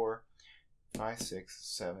he's at 4, 5, 6,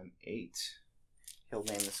 7, 8. He'll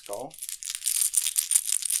name the skull.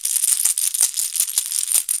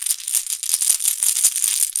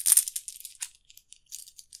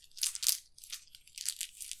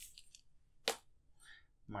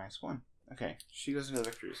 -1. Okay, she goes into the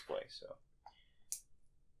victory display, so.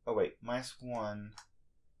 Oh, wait, -1.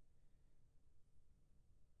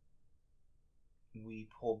 We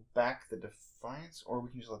pull back the Defiance, or we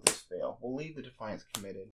can just let this fail. We'll leave the Defiance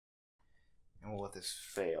committed, and we'll let this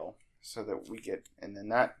fail, so that we get, and then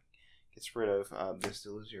that gets rid of this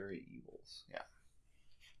Illusory Evils. Yeah.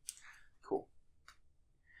 Cool.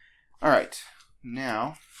 Alright,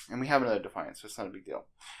 now, and we have another Defiance, so it's not a big deal.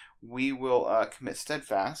 We will commit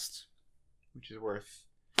Steadfast, which is worth,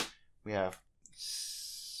 we have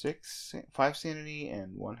 5 sanity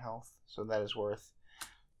and 1 health, so that is worth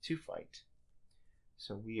 2 fight.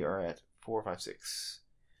 So we are at 4, 5, 6,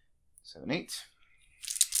 7, 8.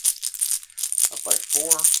 Up by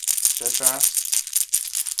 4, Steadfast.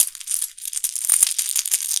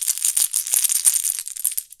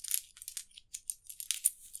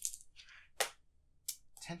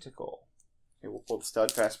 Tentacle. Okay, we'll pull the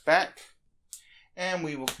Steadfast back, and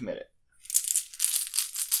we will commit it.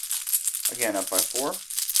 Again, up by 4.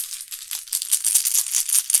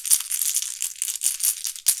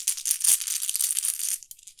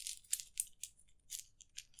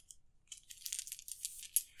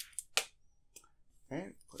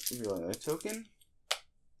 Okay, reveal another token.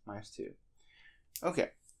 -2.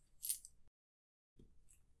 Okay.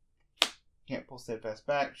 Can't pull Steadfast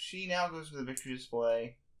back. She now goes for the victory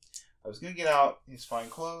display. I was going to get out his fine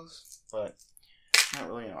clothes, but not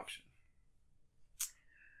really an option.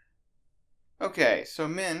 Okay, so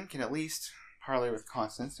Min can at least parlay with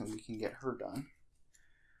Constance, and we can get her done,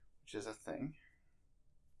 which is a thing.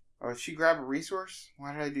 Oh, did she grab a resource?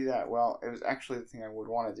 Why did I do that? Well, it was actually the thing I would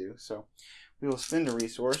want to do. So we will spend a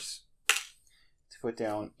resource to put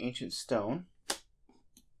down Ancient Stone.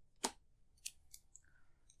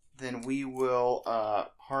 Then we will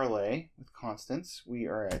parlay with Constance. We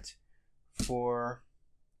are at 4,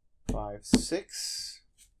 5, 6.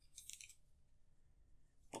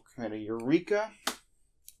 We'll commit a Eureka.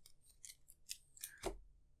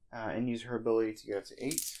 And use her ability to get up to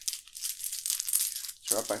 8.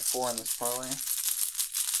 So we're up by 4 on this parlay.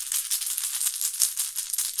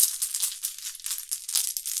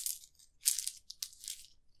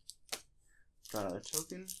 Draw another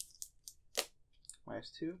token.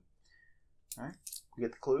 -2. Alright, we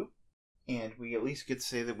get the clue. And we at least get to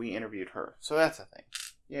say that we interviewed her. So that's a thing.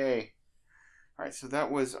 Yay. Alright, so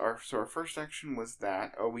that was our first action was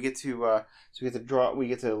that. Oh, we get to we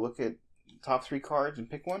get to look at the top 3 cards and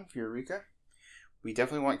pick one for Eureka. We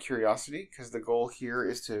definitely want Curiosity, because the goal here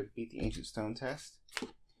is to beat the Ancient Stone test.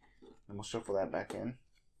 And we'll shuffle that back in.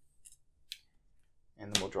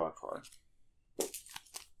 And then we'll draw a card.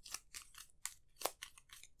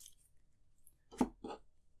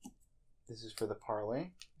 This is for the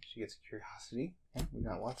parlay. She gets Curiosity. Okay, we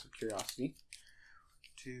got lots of Curiosity.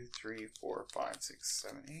 2, 3, 4, 5, 6,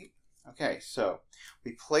 7, 8. Okay, so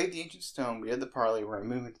we played the Ancient Stone. We did the parlay. We're going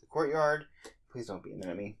to move into the courtyard. Please don't be an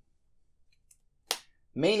enemy.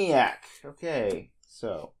 Maniac. Okay,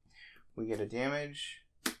 so we get a damage.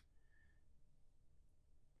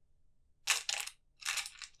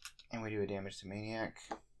 And we do a damage to Maniac.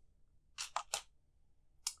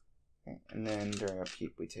 Okay. And then during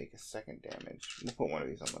upkeep, we take a second damage. We'll put one of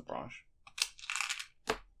these on the branch.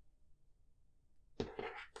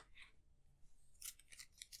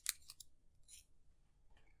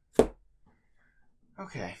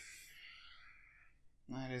 Okay.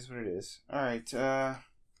 That is what it is. Alright,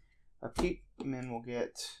 upkeep, Min will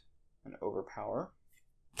get an overpower.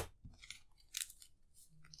 1,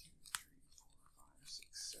 2, 3, 4, 5, 6,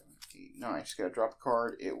 7, 8, 9. Just gotta drop a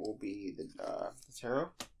card. It will be the tarot.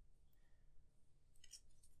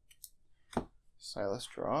 Silas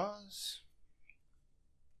draws.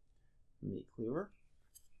 Meat Cleaver.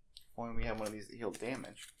 Only we have one of these that heal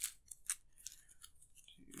damage.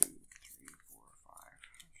 2, 3, 4,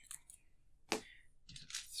 5. Okay.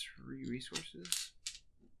 3 resources.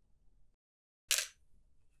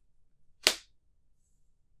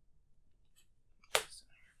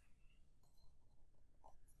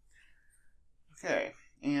 Okay,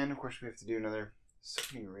 and of course we have to do another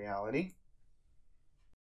Sickening Reality.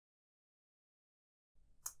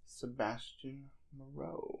 Sebastian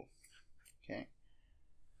Moreau. Okay.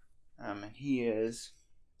 And he is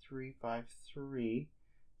 3/5/3.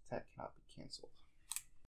 Attack cannot be cancelled.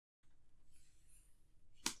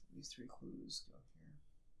 These 3 clues go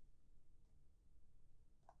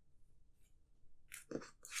here.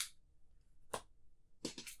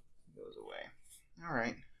 Goes away.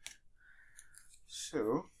 Alright.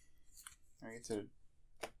 So, I get to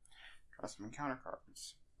draw some encounter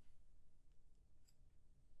cards.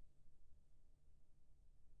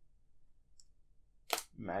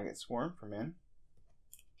 Maggot Swarm for Min.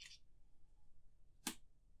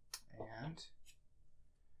 And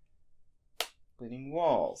Bleeding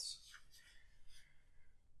Walls.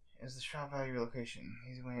 Is the shop value relocation?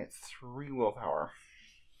 He's going at 3 willpower.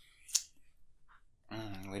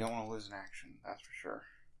 We don't want to lose an action, that's for sure.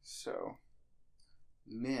 So,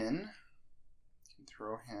 Min can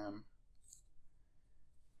throw him,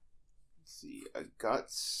 let's see, a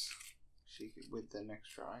Guts. She could, with the next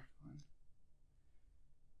try.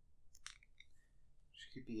 She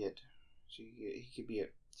could be at, he could be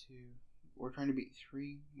at 2. We're trying to beat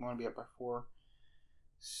 3. We want to be up by 4.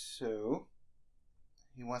 So,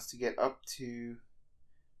 he wants to get up to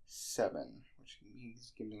 7, which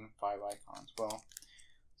means giving him 5 icons. Well,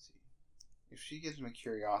 let's see. If she gives him a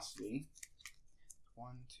Curiosity,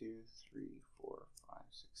 1, 2, 3, 4, 5,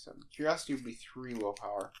 6, 7. Curiosity would be 3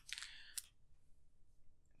 willpower.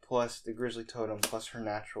 Plus the Grizzly Totem, plus her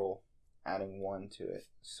natural, adding 1 to it.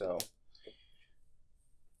 So,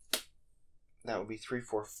 that would be 3,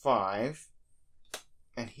 4, 5.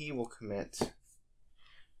 And he will commit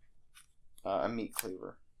a Meat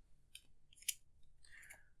Cleaver.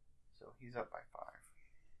 So he's up by 5.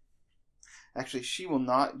 Actually, she will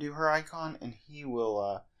not do her icon, and he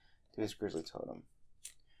will do his Grizzly Totem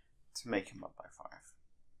to make him up by 5.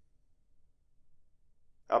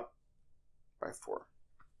 Up by 4.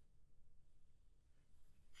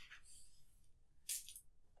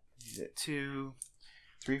 He's at 2,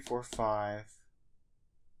 3, 4, 5,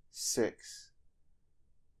 6,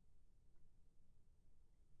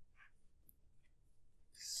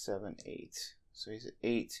 7, 8. So he's at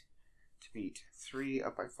 8 to beat 3,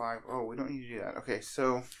 up by 5. Oh, we don't need to do that. Okay,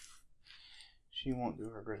 so she won't do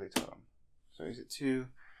her Grizzly Totem. So he's at 2,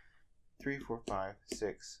 3, 4, 5,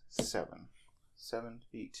 6, 7. 7 to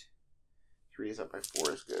beat 3 is up by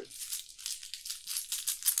 4 is good.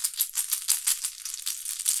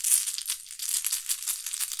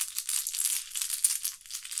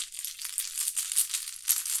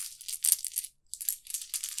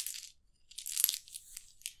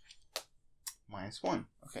 -1.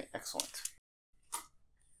 Okay, excellent.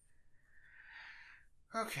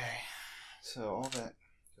 Okay, so all that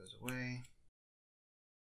goes away.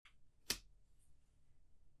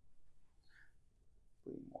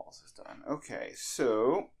 Bleeding Walls is done. Okay,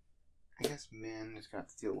 so I guess Min has got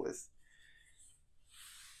to deal with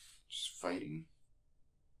just fighting.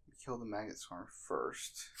 We kill the Maggot Swarm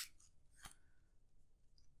first.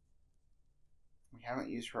 We haven't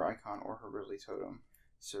used her icon or her Grizzly Totem.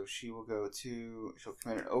 So she will go to, she'll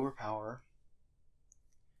commit an Overpower.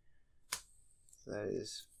 So that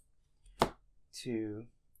is 2,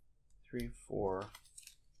 3, 4.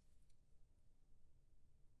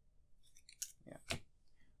 Yeah.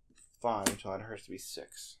 5, until it hurts to be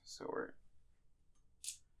 6. So we're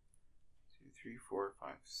 2, 3, 4,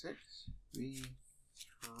 5, 6.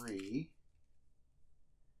 3.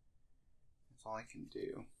 That's all I can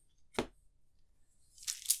do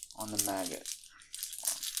on the Maggot.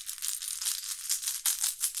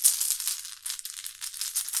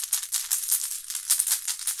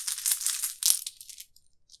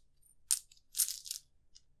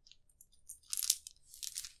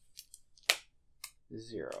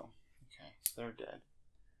 0. Okay, so they're dead.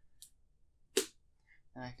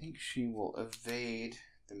 And I think she will evade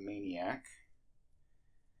the maniac,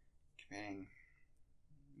 committing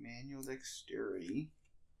manual dexterity,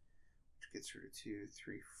 which gets her to 2,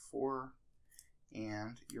 3, 4,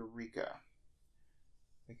 and Eureka.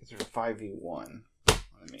 That gets her to 5v1 on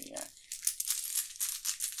the maniac.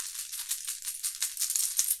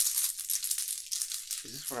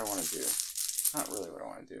 Is this what I want to do? Not really what I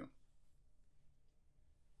want to do.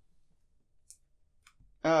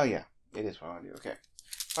 Oh, yeah. It is what I want to do. Okay.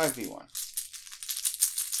 5v1.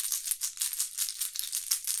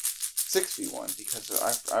 6v1,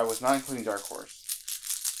 because I was not including Dark Horse.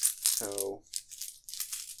 So,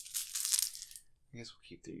 I guess we'll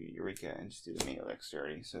keep the Eureka and just do the manual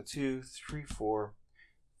dexterity. So 2, 3, 4,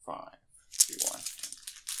 5. v1.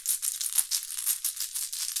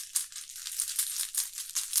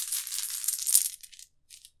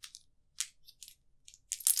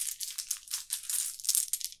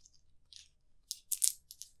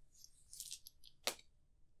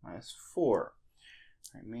 -4.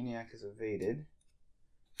 Alright, Maniac is evaded.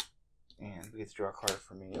 And we get to draw a card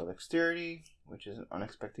for Manual Dexterity, which is an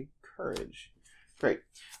Unexpected Courage. Great.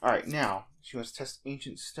 Alright, now she wants to test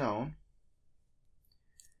Ancient Stone.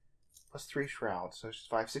 +3 Shroud. So she's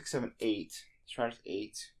 5, 6, 7, 8. Shroud is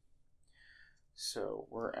 8. So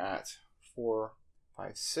we're at 4,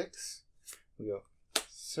 5, 6. We go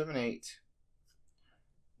 7, 8,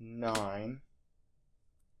 9,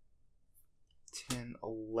 10,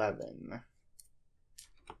 11.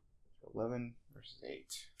 11 versus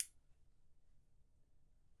 8.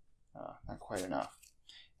 Not quite enough.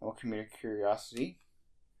 And we'll commit a Curiosity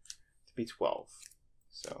to be 12.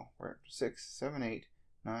 So we're at 6, 7, 8,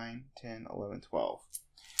 9, 10, 11, 12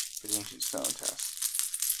 for the Ancient Stone test.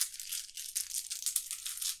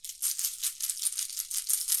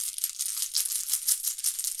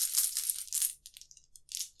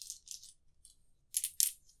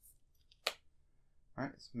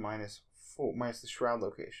 Alright, it's -4, minus the Shroud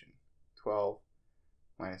location. 12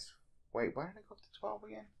 minus... Wait, why did I go up to 12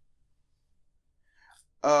 again?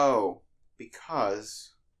 Oh,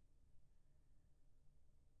 because...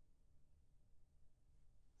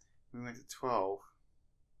 we went to 12.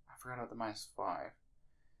 I forgot about the -5.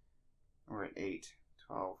 We're at 8,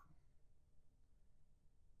 12.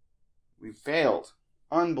 We failed.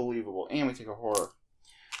 Unbelievable. And we take a horror.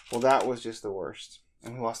 Well, that was just the worst.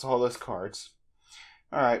 And we lost all those cards.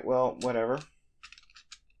 Alright, well, whatever.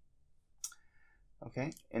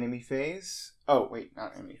 Okay, enemy phase. Oh, wait,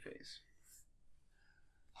 not enemy phase.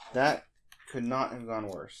 That could not have gone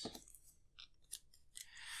worse.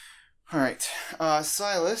 Alright,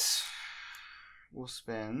 Silas will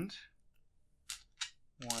spend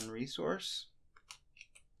 1 resource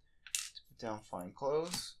to put down Fine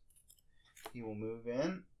Clothes. He will move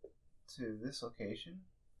in to this location,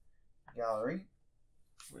 Gallery,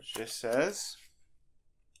 which just says...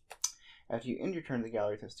 After you end your turn, the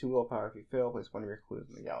gallery has 2 willpower. If you fail, place 1 of your clues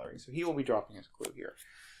in the gallery. So he will be dropping his clue here.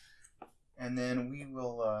 And then we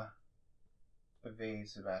will evade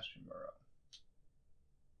Sebastian Moreau.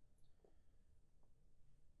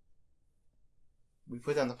 We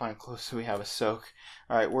put down the Fine Clothes so we have a soak.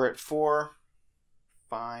 Alright, we're at 4,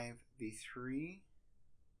 5v3.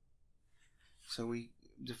 So we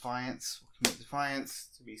Defiance. We'll commit Defiance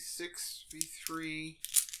to be 6v3.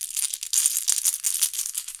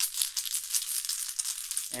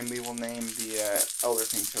 And we will name the Elder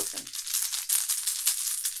Thing token.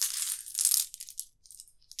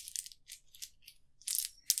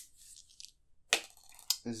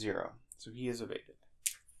 Zero. So he is evaded.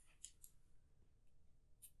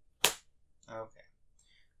 Okay.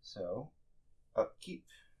 So, upkeep.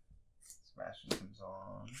 Sebastian comes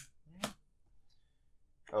on.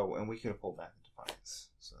 Oh, and we could have pulled back the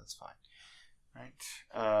Defiance. So that's fine.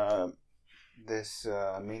 Right. This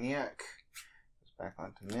Maniac back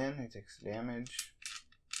onto Min, who takes damage.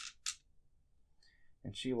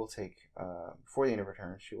 And she will take, before the end of her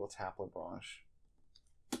turn, she will tap LaBranche.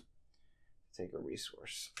 Take a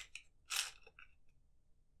resource.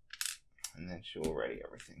 And then she will ready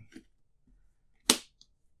everything.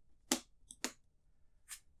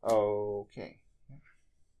 Okay.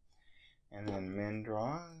 And then Min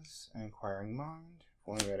draws an Inquiring Mind. If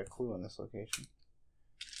only we had a clue on this location.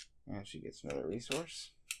 And she gets another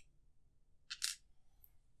resource.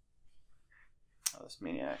 Oh, this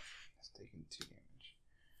Maniac has taken 2 damage.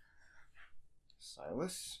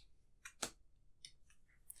 Silas.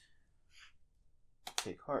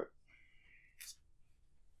 Take Heart.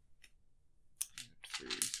 3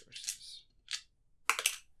 resources.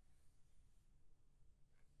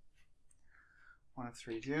 1 of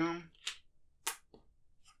 3 Doom.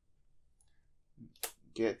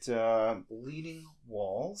 get bleeding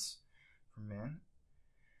walls for men.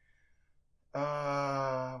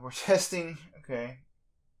 We're testing. Okay.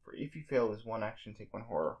 For if you fail this one action, take one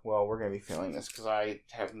horror. Well, we're gonna be failing this because I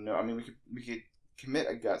have no. I mean, we could commit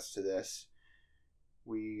a guts to this.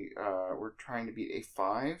 We're trying to beat a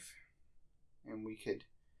 5, and we could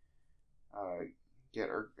get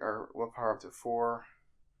our willpower up to 4,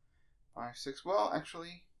 5, 6. Well,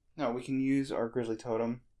 actually, no. We can use our Grizzly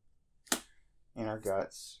Totem and our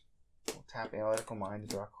guts. We'll tap Analytical Mind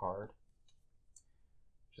to draw a card,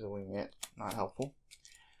 which is a wing it. Not helpful.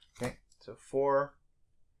 Okay, so 4,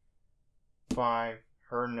 5.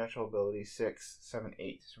 Her natural ability 6, 7,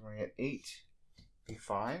 8. So we're gonna get 8, a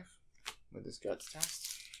 5 with this guts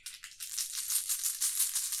test,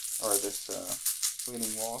 or this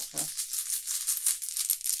bleeding walls test.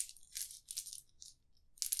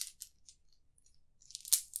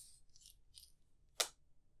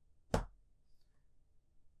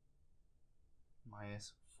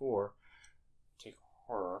 -4. Take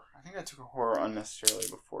horror. I think I took a horror unnecessarily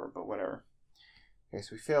before, but whatever. Okay,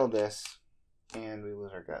 so we failed this, and we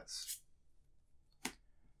lose our guts.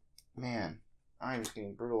 Man, I'm just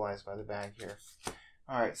getting brutalized by the bag here.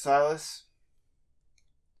 Alright, Silas.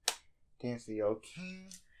 Dance the Yellow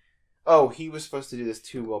King. Oh, he was supposed to do this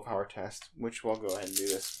 2 willpower test, which we'll go ahead and do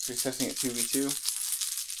this. He's testing at 2v2.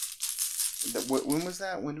 When was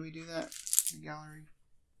that? When do we do that in the gallery?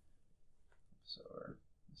 So,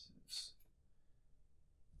 this is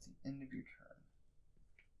the end of your turn.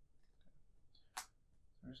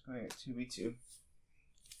 We're just going at 2v2.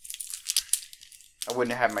 I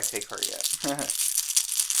wouldn't have had my take card yet.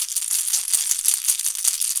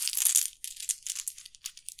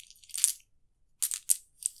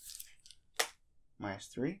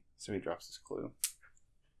 -3, so he drops his clue.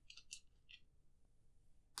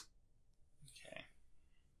 Okay.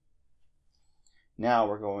 Now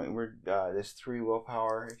we're there's 3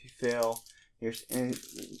 willpower. If you fail, there's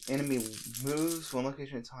enemy moves one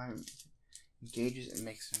location at a time, engages and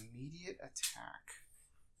makes an immediate attack.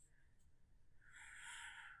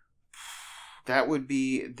 That would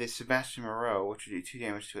be the Sebastian Moreau, which would do 2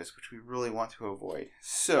 damage to us, which we really want to avoid.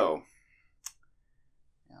 So,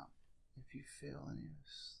 now, if you fail any of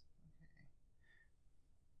this, okay.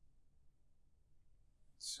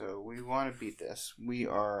 So we want to beat this.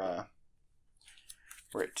 We're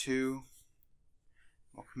at 2.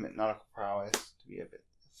 We'll commit Nautical Prowess to be up at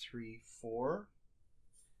 3, 4,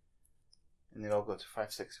 and then it'll go to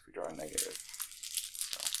 5, 6 if we draw a negative.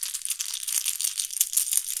 So,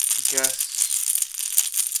 I guess.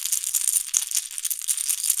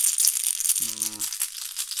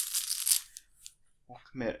 We'll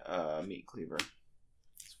commit Meat Cleaver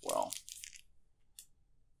as well.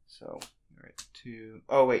 So we're at 2.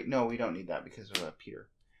 Oh wait, no, we don't need that because of Peter.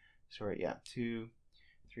 So we're at 2,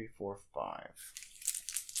 3, 4, 5.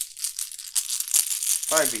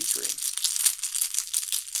 5v3.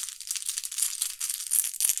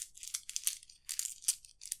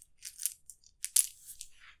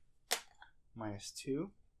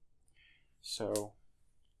 -2. So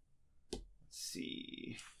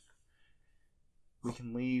see. We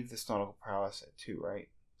can leave this Nautical Prowess at 2,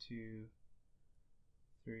 right? 2,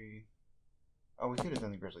 3. Oh, we could have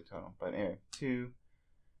done the Grizzly Totem, but anyway, 2,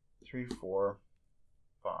 3, 4,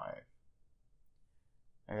 5.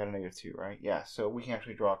 I got a -2, right? Yeah, so we can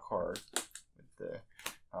actually draw a card with the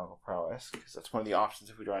Nautical Prowess, because that's one of the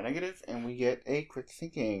options if we draw a negative, and we get a Quick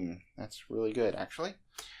Thinking. That's really good, actually.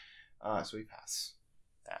 So we pass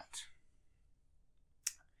that.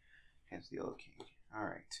 Hence the Yellow King.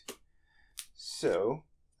 Alright. So,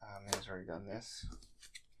 Minna's already done this.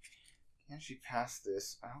 Can she pass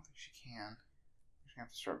this? I don't think she can. She's going to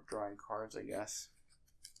have to start drawing cards, I guess.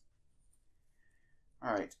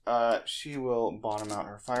 Alright. She will bottom out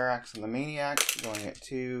her Fire Axe on the Maniac, going at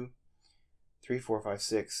 2, 3, 4, 5,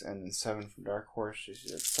 6, and then 7 from Dark Horse.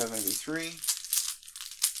 She's at 73.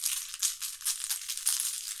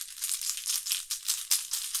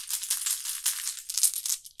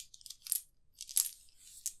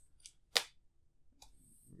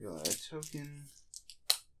 Reveal a token.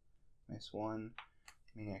 -1.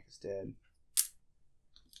 Maniac is dead.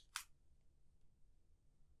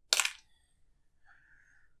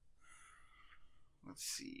 Let's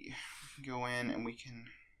see. We can go in and we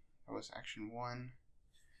can. That was action 1.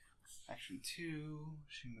 Action 2.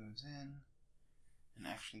 She moves in. And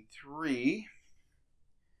action 3.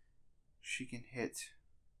 She can hit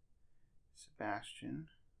Sebastian.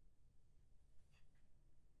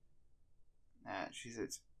 She's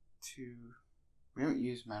at 2. We haven't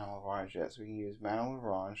used Mana Lavage yet, so we can use Mana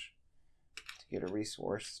Lavage to get a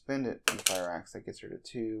resource. Spend it on the Fire Axe. That gets her to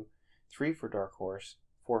 2. 3 for Dark Horse.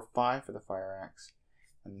 4, 5 for the fire axe,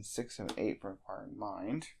 and then 6, 7, 8 for acquiring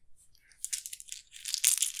mind.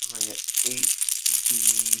 We're going to get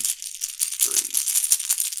 8d3.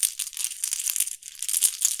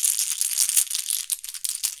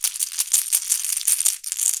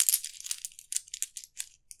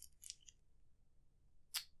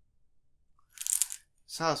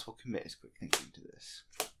 Silas will commit his quick thinking to this.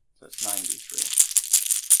 So it's 9d3.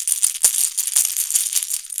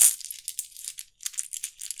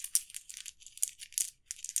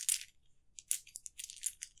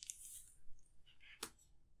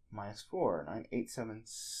 -4, 9, 8, 7,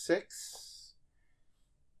 6,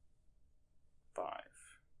 5.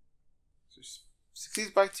 So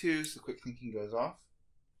succeeds by 2, so the quick thinking goes off.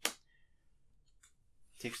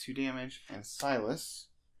 Takes 2 damage, and Silas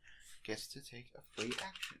gets to take a free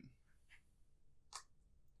action.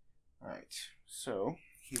 Alright, so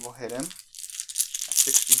he will hit him at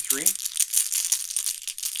 63.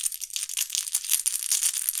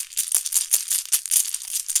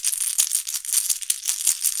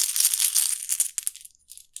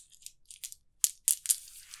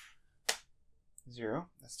 Zero.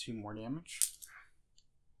 That's 2 more damage.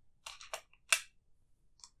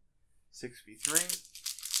 6v3.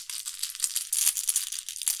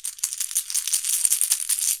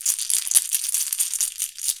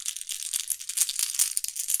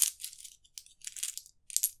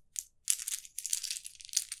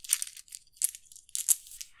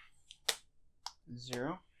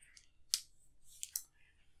 Zero.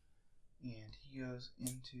 And he goes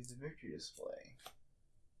into the victory display.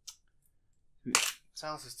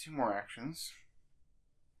 Silas has 2 more actions.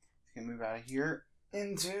 He's going to move out of here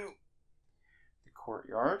into the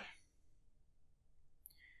courtyard.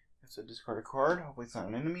 So discard a card. Hopefully it's not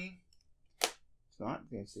an enemy. It's not.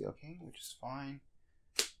 It's the King, which is fine.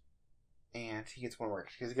 And he gets 1 more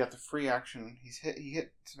action because he got the free action. He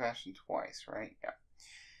hit Sebastian twice, right? Yeah.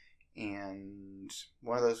 And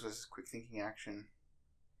one of those was his quick thinking action.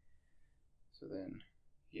 So then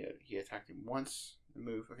he attacked him once.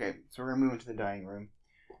 Move. Okay, so we're gonna move into the dining room,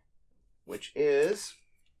 which is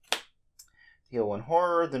heal 1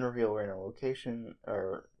 horror, then reveal random location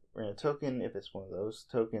or random token if it's one of those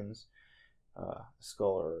tokens. Skull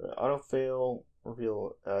or auto fail.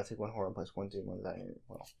 Reveal. Take 1 horror and place 1 doom on the dining room.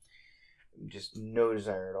 Well, just no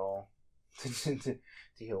desire at all to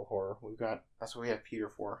heal horror. That's what we have Peter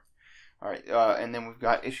for. All right, and then we've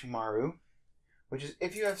got Ishimaru, which is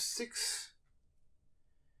if you have 6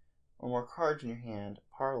 or more cards in your hand,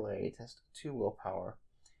 parlay, test 2 willpower,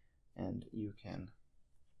 and you can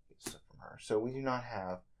get stuff from her. So we do not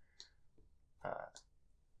have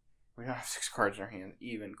 6 cards in our hand,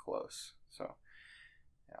 even close. So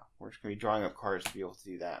yeah, we're just gonna be drawing up cards to be able to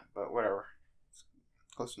do that. But whatever, it's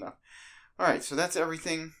close enough. All right, so that's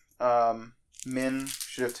everything. Min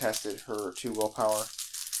should have tested her 2 willpower.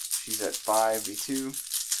 She's at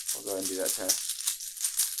 5v2. We'll go ahead and do that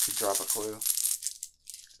test. To drop a clue.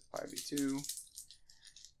 5v2.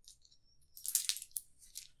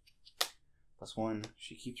 +1.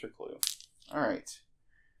 She keeps her clue. Alright.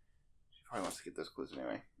 She probably wants to get those clues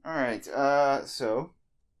anyway. Alright, so.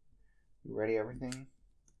 You ready everything?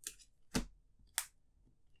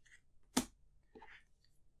 Get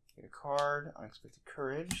a card. Unexpected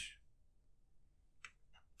Courage.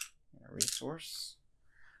 And a resource.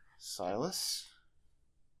 Silas.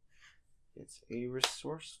 It's a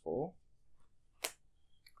Resourceful.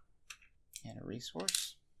 And a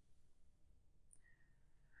resource.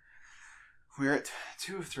 We're at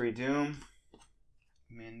 2 of 3 doom.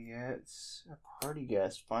 Min gets a party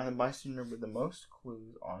guest. Find the bystander with the most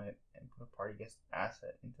clues on it and put a party guest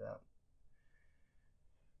asset into that.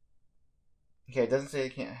 Okay, it doesn't say they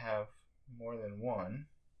can't have more than 1.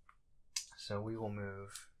 So we will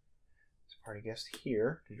move this party guest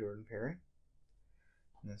here to Jordan Perry.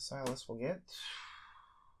 And then Silas will get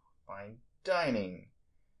Fine Dining.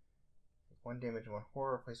 1 damage and 1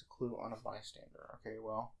 horror. Place a clue on a bystander. Okay,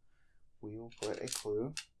 well, we will put a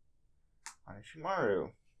clue on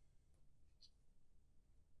Ishimaru.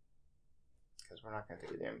 Because we're not going to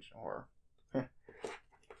take a damage and horror. I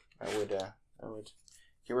would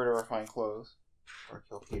get rid of our fine clothes. Or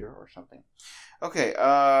kill Peter or something. Okay,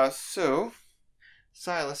 so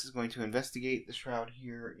Silas is going to investigate. The shroud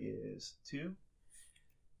here is 2.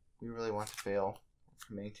 We really want to fail.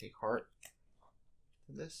 We may take heart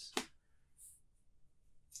to this.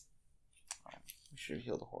 We should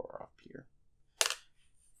heal the horror off here.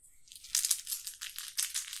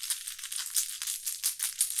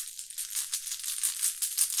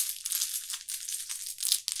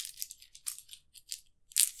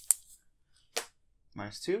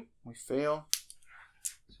 -2. We fail.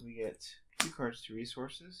 So we get 2 cards to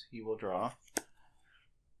resources. He will draw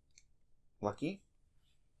Lucky.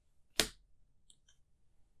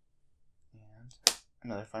 And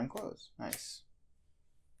another Fine Clothes. Nice.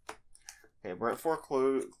 Okay, we're at 4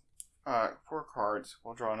 cards.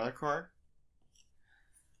 We'll draw another card.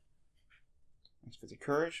 Let's put the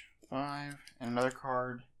Courage. 5. And another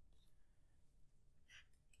card.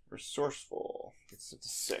 Resourceful. Gets up to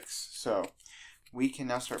 6. So we can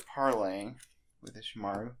now start parlaying with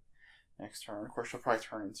Ishimaru next turn. Of course, she'll probably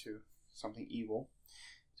turn into something evil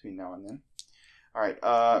between now and then. Alright,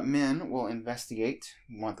 Min will investigate.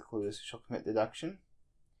 We want the clues. She'll commit deduction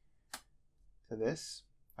to this.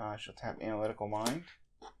 She'll tap Analytical Mind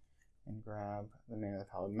and grab the Man of the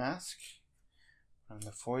Pallid Mask from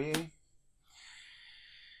the foyer.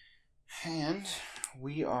 And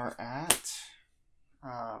we are at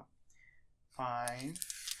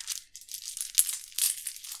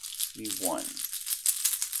 5v1.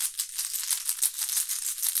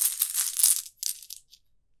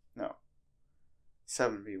 No.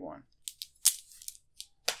 7v1.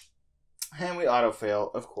 And we auto fail,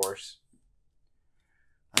 of course.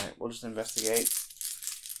 Alright, we'll just investigate.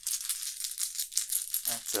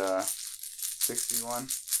 That's 6v1.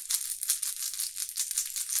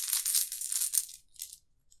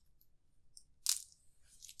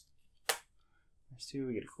 There's 2,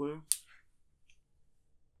 we get a clue.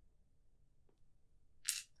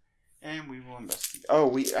 And we will investigate. Oh,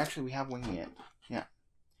 we have Winging It. Yeah.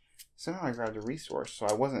 Somehow I grabbed a resource, so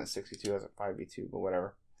I wasn't at 62, I was at 5v2, but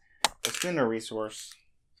whatever. Let's spend a resource to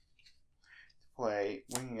play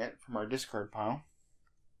Winging It from our discard pile,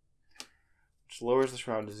 which lowers the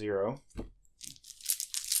shroud to 0.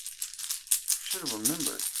 Should have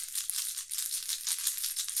remembered.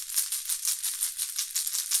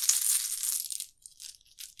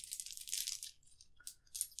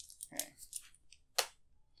 Okay.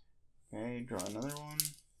 Okay, draw another one.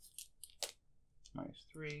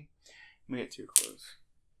 -3. We get 2 clues.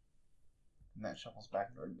 And that shuffles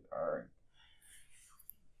back into our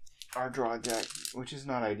draw deck, which is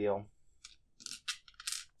not ideal.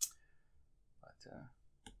 But,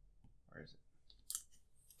 where is it?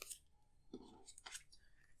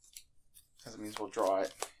 Because it means we'll draw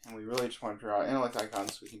it. And we really just want to draw Intellect Icon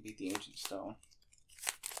so we can beat the Ancient Stone.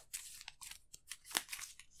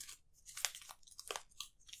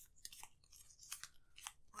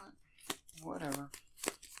 But, whatever.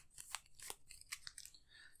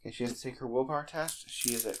 Okay, she has to take her willpower test.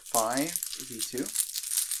 She is at 5v2.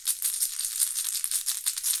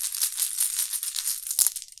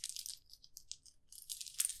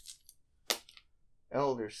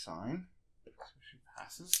 Elder Sign. So she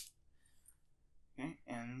passes. Okay,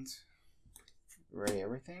 and ready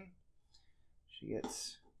everything. She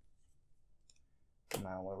gets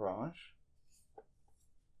Malorage.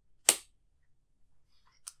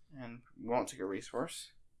 And we won't take a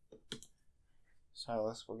resource.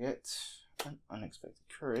 Silas will get an Unexpected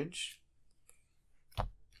Courage. And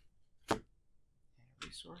a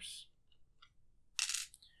resource.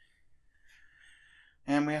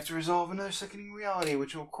 And we have to resolve another Sickening Reality,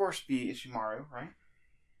 which will of course be Ishimaru, right?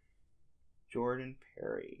 Jordan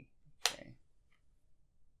Perry. Okay.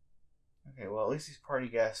 Okay, well at least these party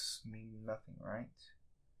guests mean nothing, right?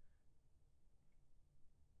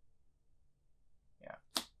 Yeah.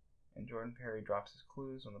 And Jordan Perry drops his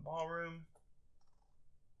clues on the ballroom.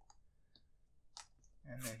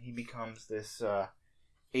 And then he becomes this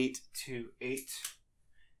 8/8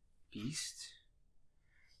 beast.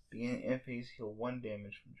 Beginning end phase, heal 1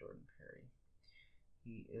 damage from Jordan Perry.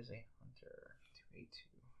 He is a hunter. 2/8/2.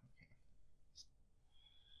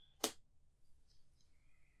 Okay.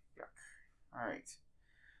 Yuck. Alright.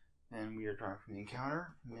 Then we are drawing from the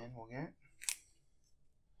encounter. Min will get.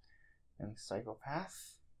 And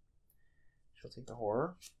Psychopath. She'll take the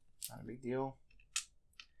horror. Not a big deal.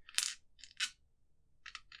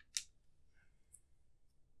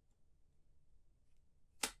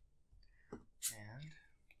 And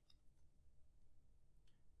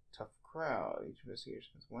Tough Crowd. Each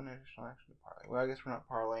investigation has 1 additional action to parlay. Well, I guess we're not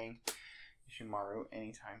parlaying Ishimaru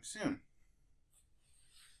anytime soon.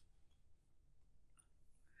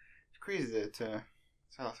 It's crazy that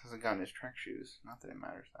Silas hasn't gotten his track shoes. Not that it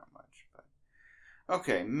matters that much, but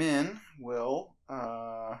okay. Min will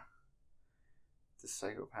the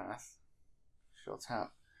Psychopath. She'll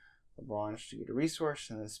tap the bronze to get a resource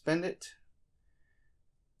and then spend it.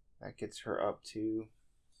 That gets her up to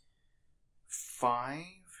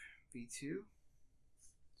 5v2.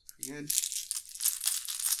 That's pretty good.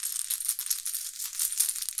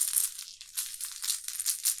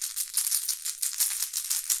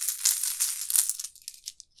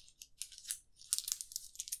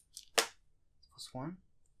 one.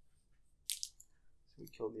 So we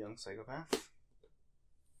killed the young psychopath.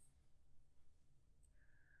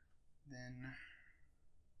 Then,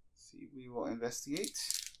 let's see, we will investigate.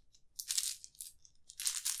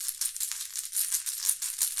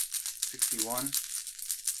 61.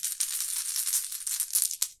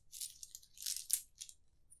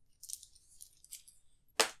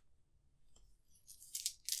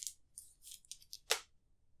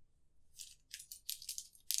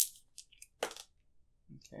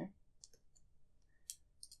 Okay.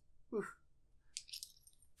 Whew.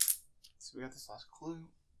 So we got this last clue.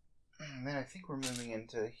 And then I think we're moving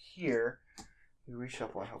into here. We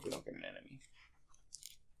reshuffle and hope we don't get an enemy.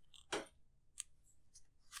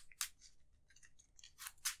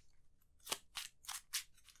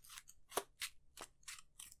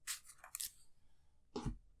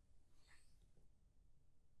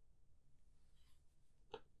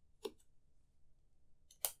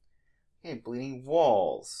 Okay, bleeding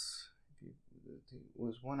walls.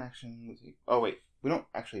 Lose one action. Oh wait, we don't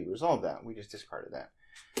actually resolve that. We just discarded that.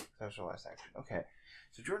 That was our last action. Okay,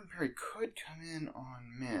 so Jordan Perry could come in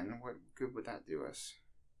on Min. What good would that do us?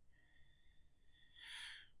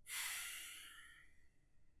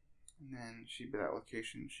 And then she'd be that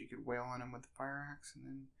location. She could wail on him with the fire axe, and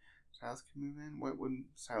then Silas could move in. What would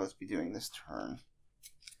Silas be doing this turn?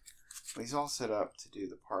 Well, he's all set up to do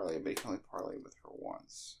the parlay, but he can only parlay with her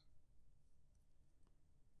once.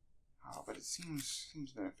 Oh, but it seems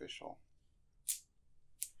beneficial.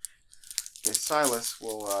 Okay, Silas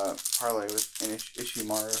will parlay with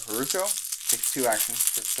Ishimaru Haruko. Takes 2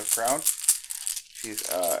 actions to the crowd. He's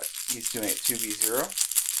doing it 2v0.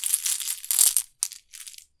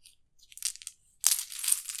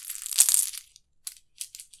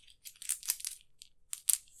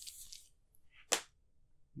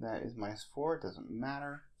 That is -4. It doesn't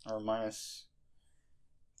matter. Or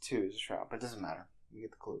 -2 is a shroud, but it doesn't matter. We get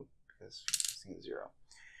the clue because this thing is 0.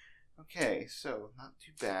 Okay, so not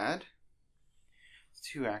too bad.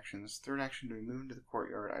 2 actions. Third action, do we move into the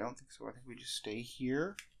courtyard? I don't think so. I think we just stay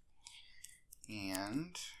here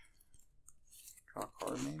and draw a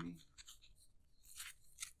card maybe.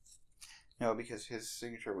 No, because his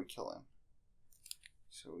signature would kill him.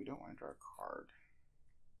 So we don't want to draw a card.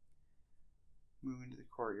 Move into the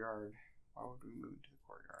courtyard. Why would we move into the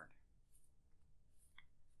courtyard?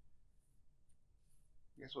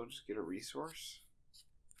 I guess we'll just get a resource.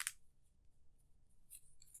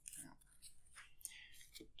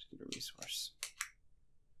 Just get a resource.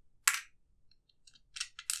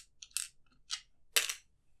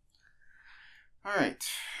 Alright.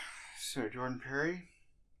 So Jordan Perry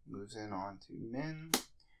moves in on to Min.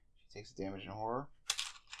 She takes damage and horror.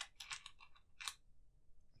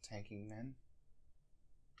 Tanking Min.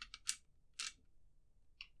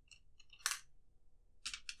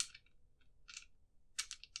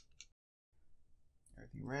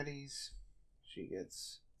 Everything readies. She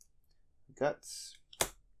gets guts.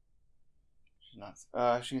 She's not.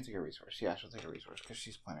 She can take a resource. Yeah, she'll take a resource because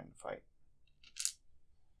she's planning to fight.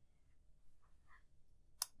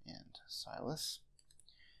 And Silas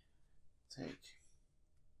take.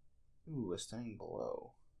 Ooh, a stunning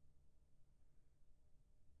blow.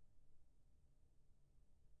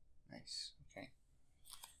 Nice. Okay.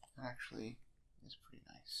 That actually is pretty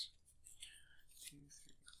nice. 2,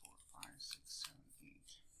 3, 4, 5, 6, 7,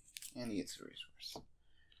 8. And he gets a resource.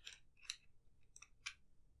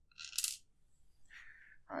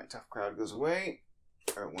 Alright, tough crowd goes away.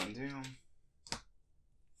 Alright, 1 doom.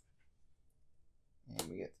 And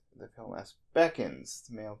we get the Pilmas beckons.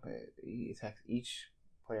 The male he attacks each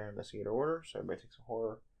player in investigator order, so everybody takes a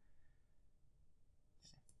horror.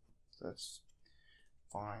 So that's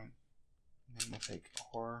fine. And then we'll take a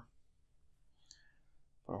horror.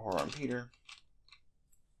 Put a horror on Peter.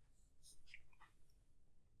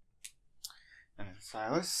 And then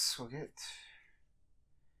Silas will get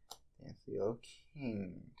Antheo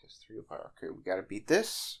King. Just 3 fire. Okay, we gotta beat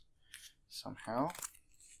this somehow.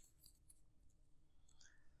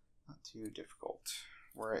 Not too difficult.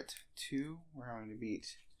 We're at 2. We're having to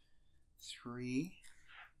beat 3.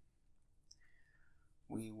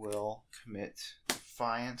 We will commit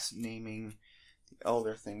Defiance, naming the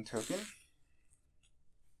Elder Thing token.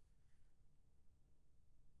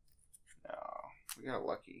 No, we got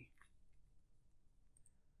lucky.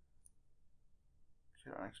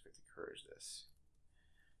 Should unexpected courage this.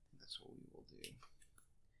 I think that's what we will do.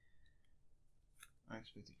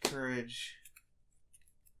 Unexpected courage.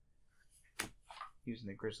 Using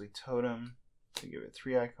the Grizzly Totem to give it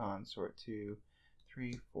 3 icons. So we're at 2,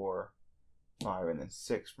 3, 4, 5, and then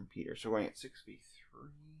 6 from Peter. So we're going at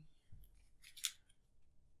 6v3.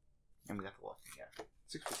 And we got the lucky, yeah.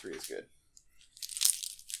 6v3 is good.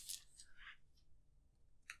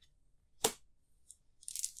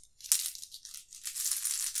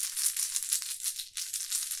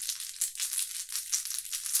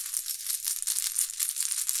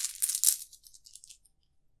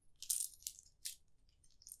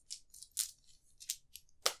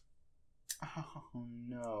 Oh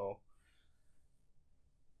no.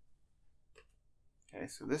 Okay,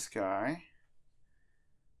 so this guy.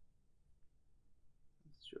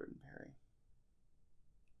 It's Jordan Perry.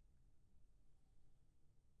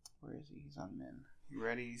 Where is he? He's on Min. He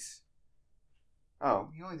readies. Oh,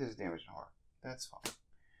 he only does damage in horror. That's fine.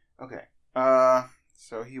 Okay.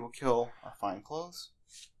 So he will kill our fine clothes.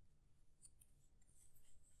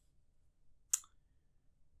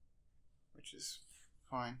 Which is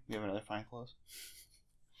fine. We have another fine clothes.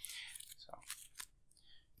 So,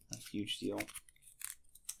 a huge deal.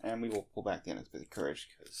 And we will pull back the unexpected courage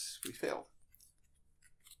because we failed.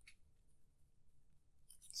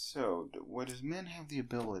 So, what does Min have the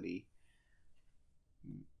ability?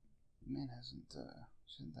 Min hasn't done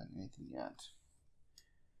anything yet.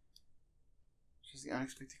 She's the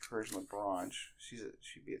unexpected courage in the barrage.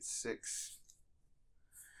 She'd be at 6.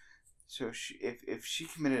 So if she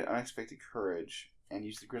committed unexpected courage and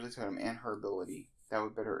used the grizzly totem and her ability, that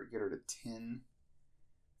would better get her to 10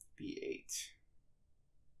 B8.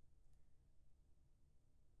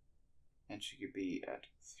 And she could be at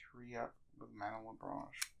 3 up with Mantle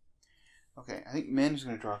Barrage. Okay, I think Min is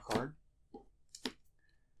going to draw a card.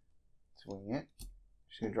 Swing it.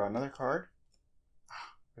 She's going to draw another card.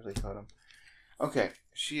 Grizzly totem. Okay,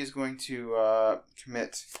 she is going to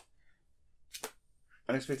commit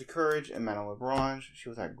unexpected courage and Mantle Barrage. She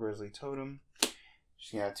will attack Grizzly Totem.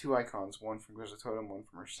 She can have 2 icons, one from Grizzly Totem, one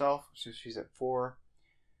from herself. So she's at 4,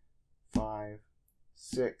 5,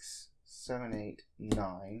 6, 7, 8,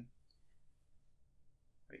 9.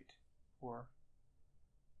 Wait, 4.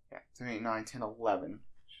 Yeah, 7, 8, 9, 10, 11.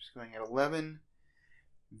 She's going at 11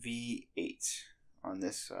 V8 on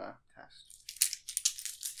this test.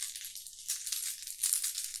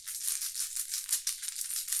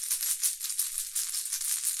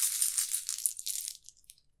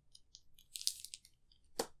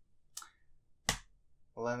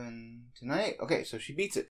 Tonight. Okay, so she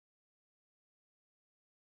beats it.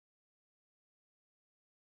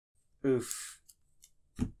 Oof.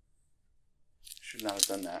 Should not have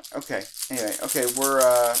done that. Okay. Anyway, okay, we're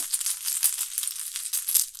does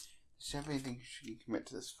she have anything she can commit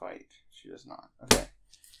to this fight? She does not. Okay.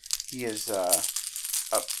 He is up.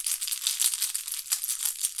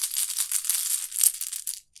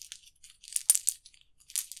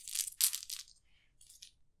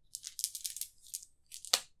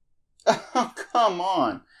 Oh, come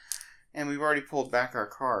on. And we've already pulled back our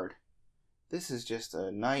card. This is just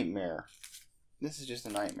a nightmare. This is just a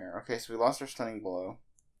nightmare. Okay, so we lost our stunning blow.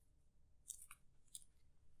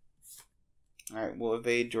 Alright, we'll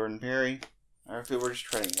evade Jordan Perry. Or if we're just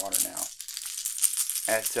treading water now.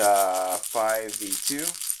 At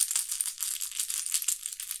 5v2.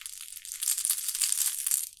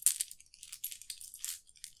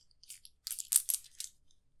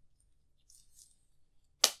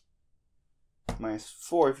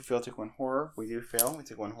 -4 if you fail to take 1 horror. We do fail. We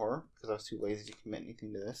take 1 horror because I was too lazy to commit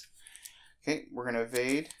anything to this. Okay, we're going to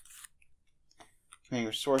evade. Being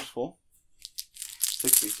resourceful.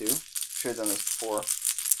 6v2. Should have done this before.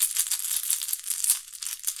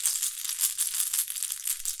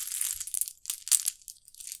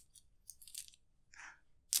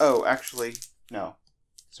 Oh, actually, no.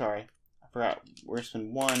 Sorry. I forgot. We're going to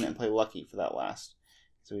spend 1 and play lucky for that last.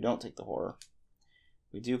 So we don't take the horror.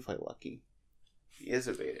 We do play lucky. He is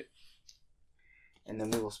evaded. And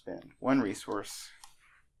then we will spend 1 resource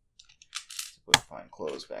to put fine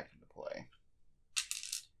clothes back into play.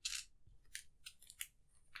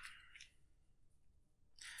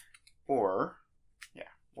 Or, yeah,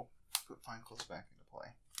 we'll put fine clothes back into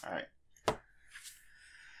play. Alright.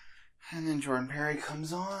 And then Jordan Perry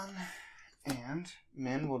comes on, and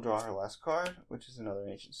Min will draw her last card, which is another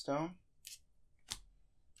Ancient Stone.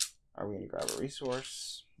 Are we going to grab a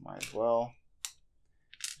resource? Might as well.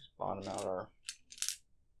 Just bottom out our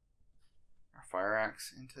Fire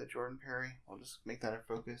Axe into Jordan Perry. We'll just make that our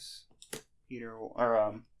focus.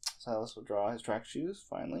 Silas will draw his track shoes,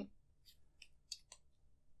 finally.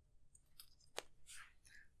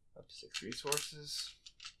 Up to 6 resources.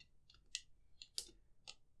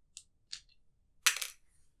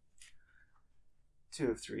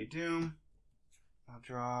 Two of 3 Doom.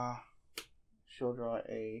 She'll draw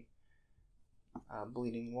a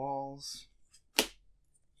Bleeding Walls.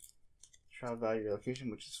 Shroud value relocation,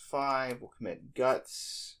 which is 5. We'll commit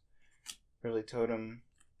Guts, Grizzly Totem,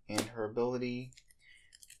 and her ability.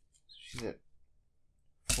 So she's at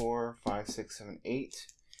 4, 5, 6, 7, 8.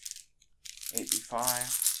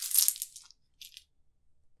 8b5.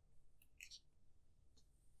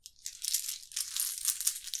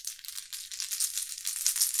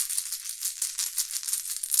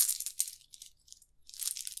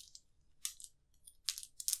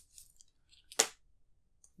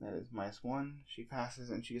 with -1. She passes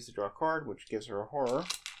and she gets to draw a card, which gives her a horror.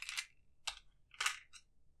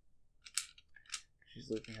 She's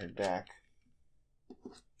looping her deck.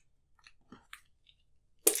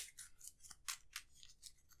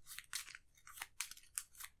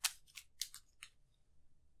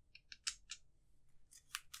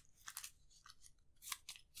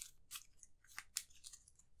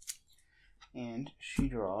 And she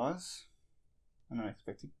draws an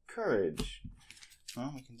unexpected courage.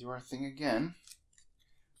 Well, we can do our thing again.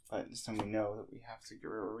 But this time we know that we have to get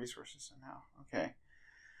rid of our resources somehow. Okay.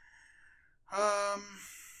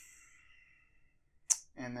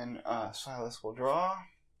 And then Silas will draw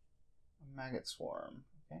a maggot swarm.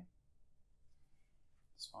 Okay.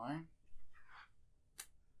 That's fine.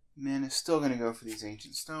 Min is still going to go for these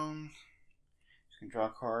ancient stones. She's going to draw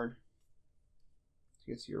a card.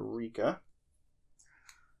 She gets Eureka.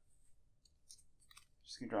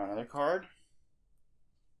 She's going to draw another card.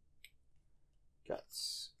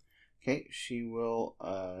 Guts. Okay, she will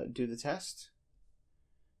do the test.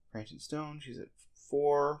 For ancient stone, she's at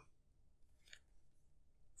 4,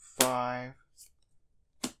 5,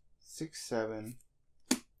 6, 7,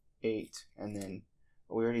 8, and then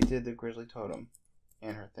we already did the Grizzly Totem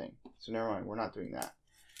and her thing. So never mind, we're not doing that.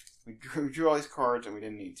 We drew all these cards and we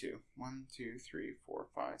didn't need to. 1, 2, 3, 4,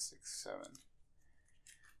 5, 6, 7.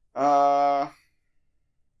 We'll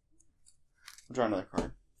draw another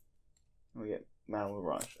card. We get Madame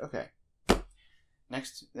Mirage. Okay.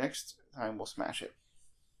 Next time we'll smash it.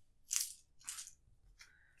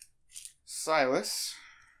 Silas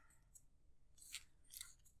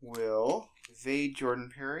will evade Jordan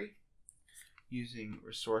Perry using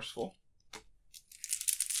Resourceful.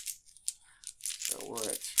 So we're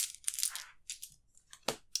at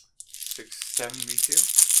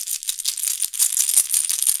 672.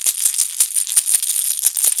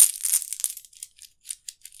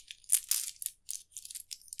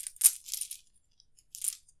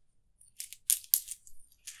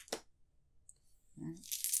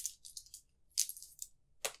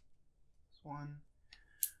 One.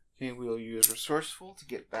 Okay, we'll use Resourceful to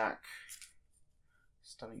get back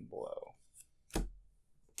Stunning Blow.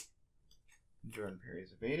 Jordan Perry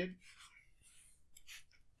is evaded.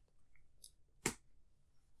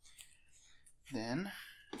 Then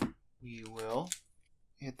we will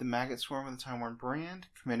hit the Maggot Swarm with the Time Worn Brand,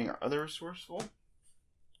 committing our other Resourceful.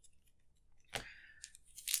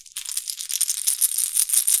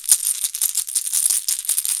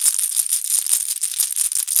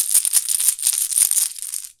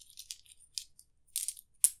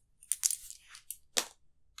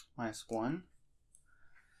 -1,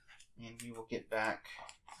 and we will get back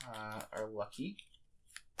our Lucky,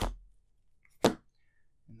 and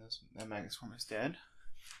that Maggot Swarm is dead,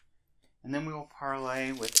 and then we will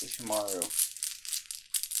parlay with Ishimaru.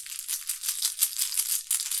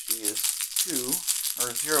 She is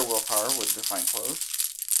 0 willpower with Define Close.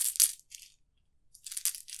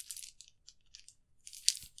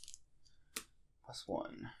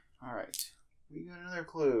 +1. Alright, we got another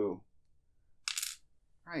clue.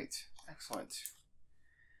 Right, excellent.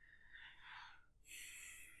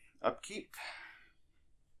 Upkeep.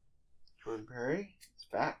 Jordan Perry is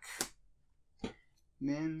back.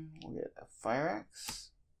 Min will get a Fire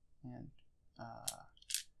Axe, and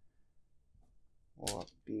we'll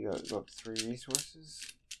go up to 3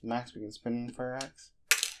 resources. Max we can spend in Fire Axe.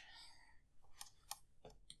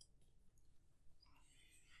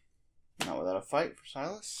 Not without a fight for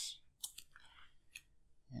Silas.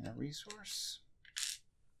 And a resource.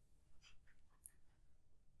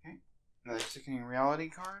 Another Sickening Reality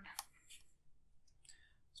card.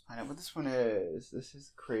 Let's find out what this one is. This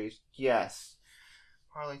is crazy. Yes.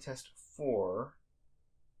 Parlay test 4.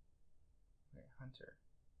 Okay, Hunter.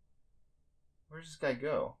 Where does this guy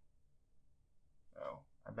go? Oh,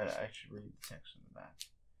 I bet I should read the text on the back.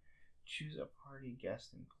 Choose a party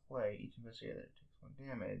guest and play. Each investigator takes 1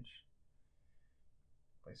 damage.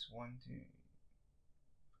 Place 1, 2.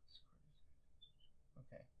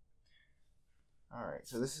 Okay. Alright,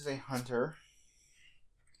 so this is a hunter.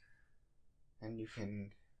 And you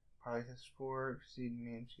can probably test 4, proceed and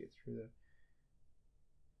manage to get through the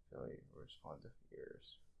failure or respond to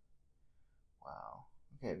fears. Wow.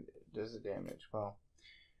 Okay, it does the damage. Well,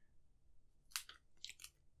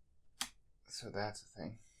 so that's a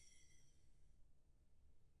thing.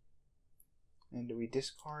 And do we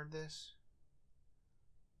discard this?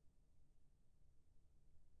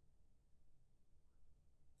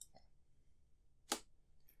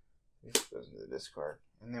 This goes into the discard.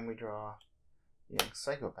 And then we draw the Young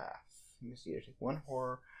Psychopath. You see, take 1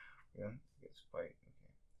 horror. Again, gets fight.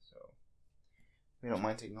 Okay, so we don't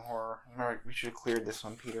mind taking the horror. Alright, we should have cleared this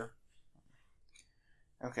one, Peter.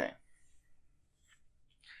 Okay. I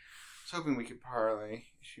was hoping we could parlay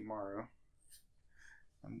Ishimaru.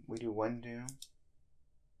 We do one doom.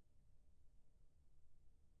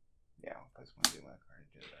 Yeah, we'll place one doom on the card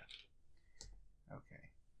to do that. Okay.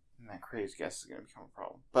 And that crazy guess is going to become a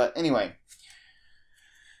problem. But anyway.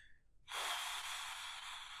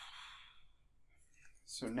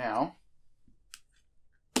 So now.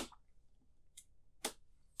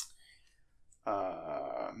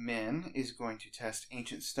 Min is going to test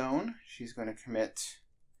Ancient Stone. She's going to commit.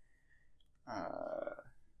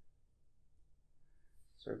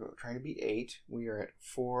 So we're trying to be 8. We are at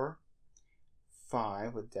 4,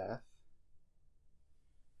 5 with death.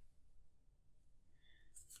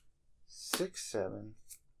 6, 7,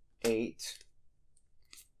 8,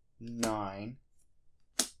 9,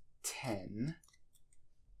 10,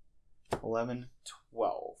 11,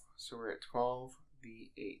 12. So we're at 12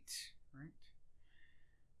 V8, right?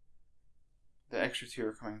 The extra 2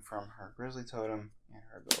 are coming from her Grizzly Totem and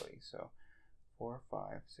her ability. So 4,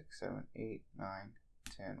 5, 6, 7, 8, 9,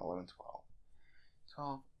 10, 11, 12.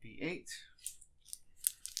 12 V8.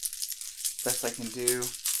 Best I can do.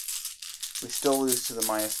 We still lose to the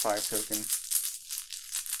 -5 token.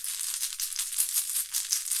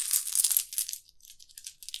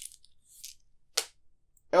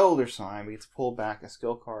 Elder Sign. We get to pull back a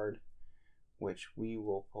skill card, which we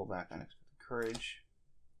will pull back Unexpected Courage.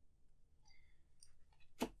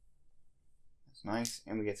 That's nice.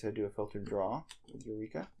 And we get to do a filtered draw with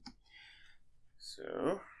Eureka.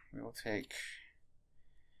 So we will take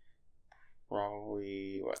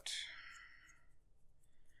probably what?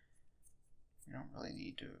 We don't really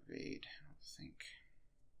need to evade, I don't think.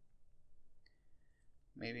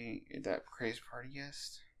 Maybe that Crazed Party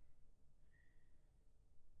Guest.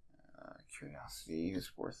 Curiosity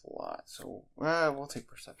is worth a lot, so we'll take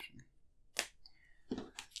Perception.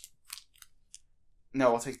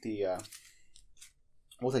 No, we'll take the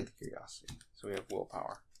Curiosity. So we have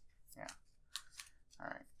Willpower. Yeah. All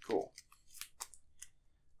right. Cool.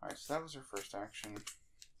 All right. So that was our first action.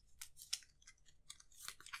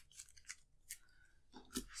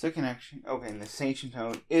 Second action. Okay, and the Ancient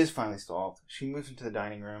Tone is finally solved. She moves into the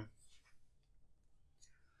dining room.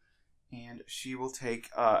 And she will take,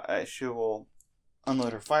 she will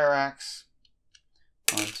unload her Fire Axe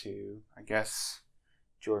onto, I guess,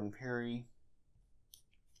 Jordan Perry.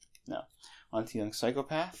 No, onto Young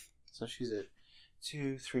Psychopath. So she's at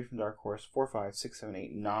 2, 3 from Dark Horse, 4, 5, 6, 7,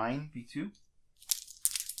 8, 9 V2.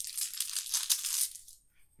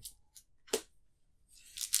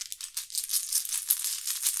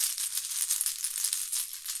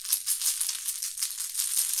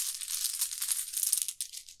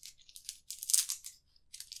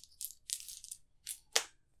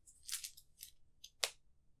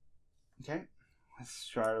 Okay, let's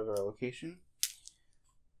try out our location.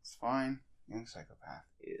 It's fine. Young Psychopath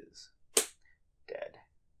is dead.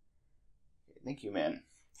 Okay, thank you, man.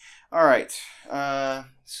 Alright,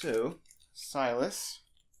 so Silas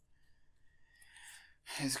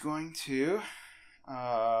is going to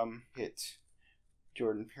hit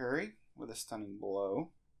Jordan Perry with a stunning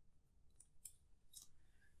blow.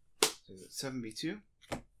 So it's 7v2.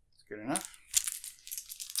 That's good enough.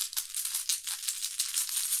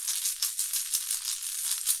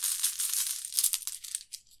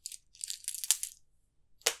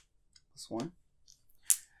 One.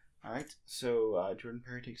 Alright, so Jordan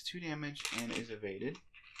Perry takes 2 damage and is evaded.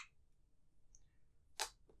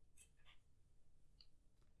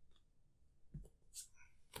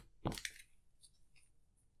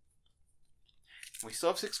 We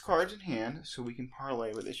still have 6 cards in hand, so we can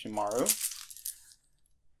parlay with Ishimaru.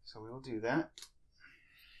 So we will do that.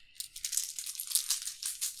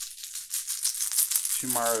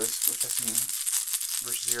 Ishimaru is protecting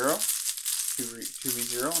versus 0.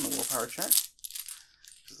 2v0 on the willpower check.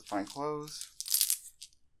 This is a fine close.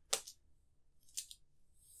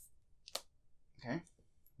 Okay,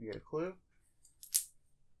 we get a clue.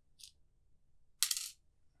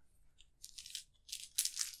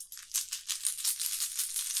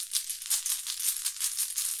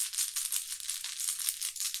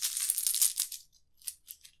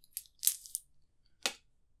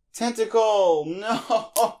 Tentacle!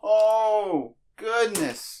 No!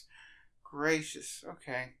 Goodness gracious.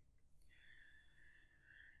 Okay.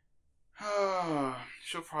 Oh,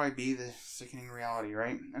 she'll probably be the sickening reality,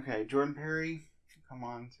 right? Okay, Jordan Perry, come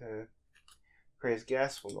on to Crazed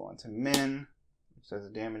Guess. We'll go on to Min, which does the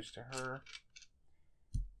damage to her.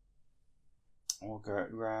 We'll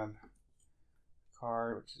grab a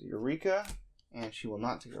card, which is Eureka, and she will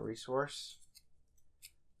not take a resource.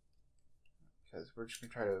 Because we're just going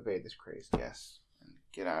to try to evade this Crazed Guess and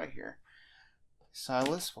get out of here.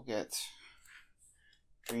 Silas will get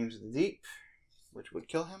Dreams of the Deep, which would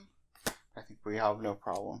kill him. I think we have no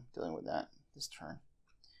problem dealing with that this turn.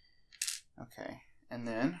 Okay, and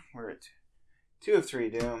then we're at 2 of 3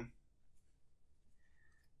 Doom.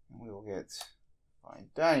 And we will get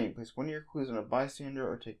Find Dying. Place one of your clues on a bystander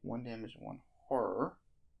or take 1 damage and 1 horror.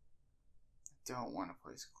 I don't want to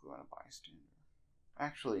place a clue on a bystander.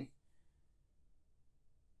 Actually,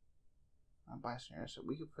 on bystander, so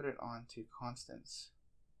we could put it on to Constance.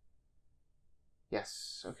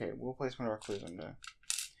 Yes, okay, we'll place one of our clues on to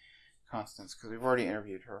Constance because we've already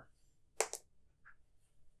interviewed her.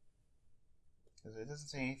 Because it doesn't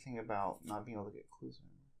say anything about not being able to get clues on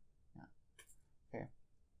her. Yeah. Okay.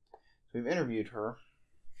 So we've interviewed her.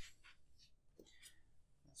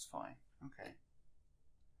 That's fine. Okay.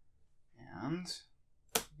 And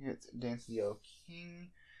get Dance the Yellow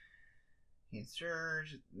King. He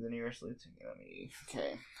surge the nearest looting enemy.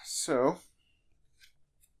 Okay, so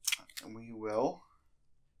we will.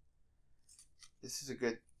 This is a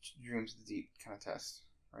good Dreams of the Deep kind of test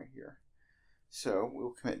right here. So we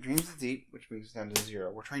will commit Dreams of the Deep, which brings us down to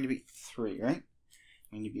 0. We're trying to beat 3, right?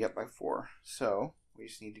 We need to be up by 4. So we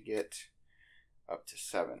just need to get up to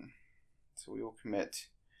 7. So we will commit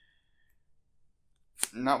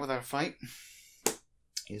Not Without a Fight.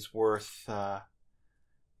 Is worth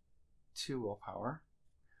 2 willpower.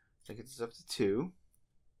 So it gets us up to 2.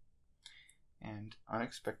 And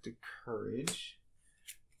Unexpected Courage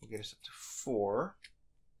will get us up to 4.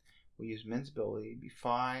 We'll use Min's ability to be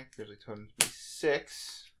 5. Grizzly Totem to be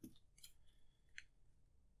 6.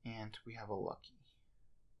 And we have a Lucky.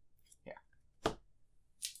 Yeah.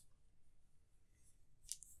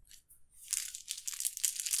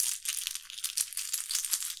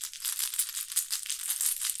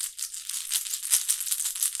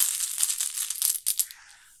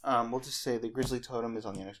 We'll just say the Grizzly Totem is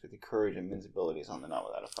on the Unexpected Courage and Min's ability is on the Not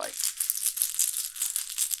Without a Fight.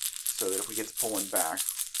 So that if we get to pull one back,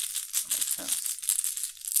 that makes sense.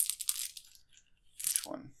 Which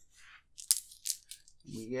one?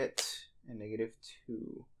 We get a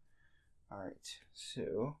 -2. Alright,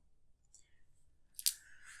 so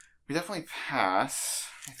we definitely pass.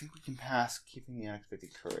 I think we can pass keeping the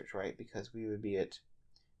Unexpected Courage, right? Because we would be at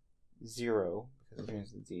 0 because of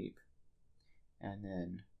Dreams of the Deep. And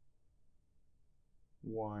then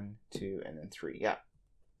 1, 2, and then 3. Yeah.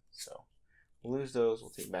 So we'll lose those. We'll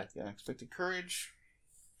take back the Unexpected Courage.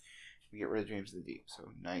 We get rid of Dreams of the Deep.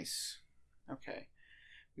 So nice. Okay.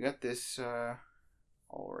 We got this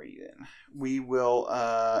already then. We will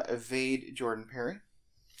evade Jordan Perry.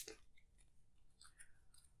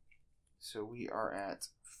 So we are at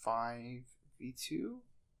 5v2.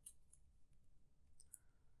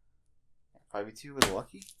 5v2 with a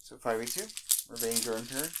Lucky. So 5v2. We're evading Jordan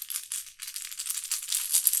Perry.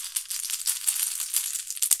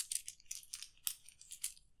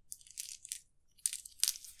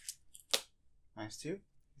 -2.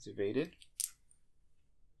 He's evaded.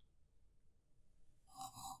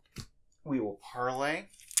 We will parlay.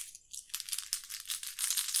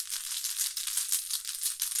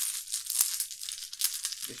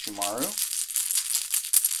 Ishimaru.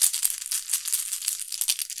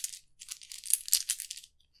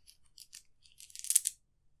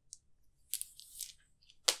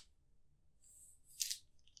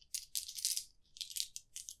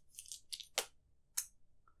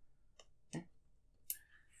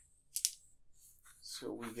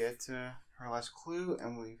 So we get her last clue,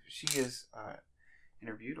 and she is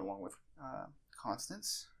interviewed along with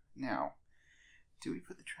Constance. Now, do we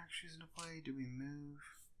put the track shoes into play? Do we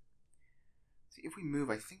move? See, if we move,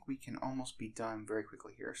 I think we can almost be done very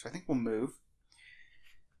quickly here. So I think we'll move.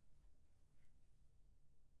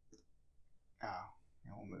 Oh,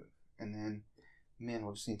 yeah, we'll move. And then Min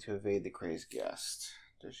will just need to evade the crazed guest.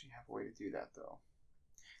 Does she have a way to do that, though?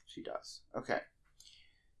 She does. Okay.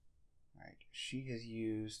 Right, she has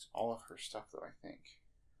used all of her stuff, though, I think.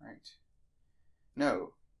 Right?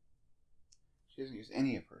 No. She hasn't used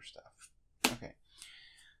any of her stuff. Okay.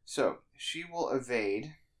 So, she will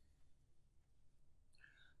evade.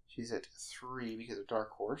 She's at 3 because of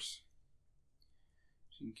Dark Horse.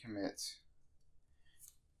 She can commit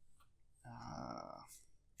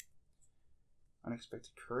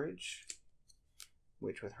Unexpected Courage,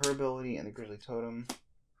 which with her ability and the Grizzly Totem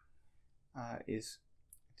is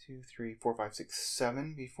 2, 3, 4, 5, 6,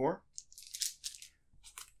 7 before.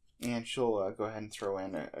 And she'll go ahead and throw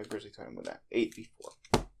in a Grizzly Totem with that. 8 before.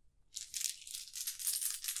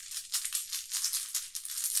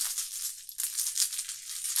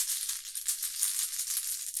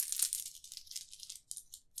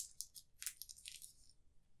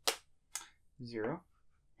 Zero.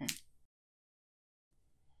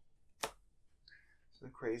 So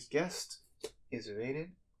the crazed guest is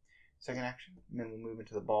evaded. Second action, Min will move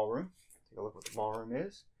into the ballroom. Take a look what the ballroom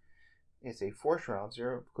is. It's a 4 shroud,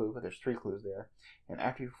 0 clue, but there's 3 clues there. And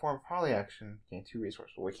after you perform a parley action, gain 2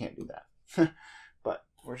 resources. Well, we can't do that. But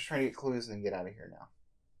we're just trying to get clues and then get out of here now.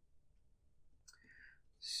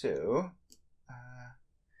 So,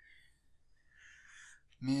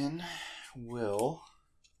 Min will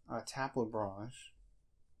tap LaBranche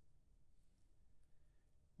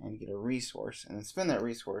and get a resource, and then spend that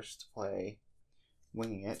resource to play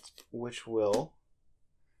Winging It, which will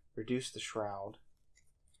reduce the shroud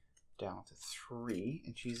down to 3,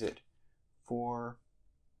 and she's at 4.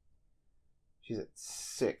 She's at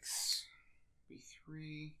 6.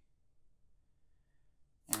 B3.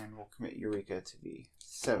 And we'll commit Eureka to be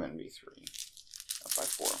 7 B3. Up by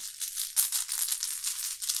 4.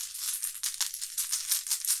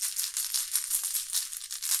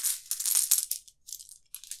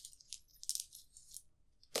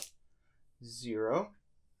 Zero.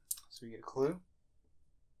 So we get a clue.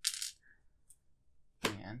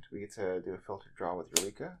 And we get to do a filtered draw with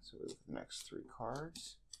Eureka. So we look at the next 3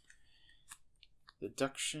 cards.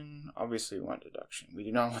 Deduction. Obviously we want deduction. We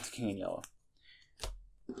do not want the king in yellow.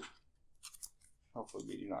 Hopefully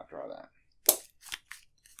we do not draw that.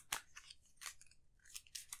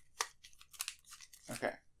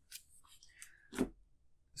 Okay.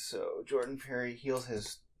 So Jordan Perry heals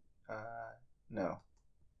his no.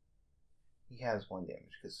 He has 1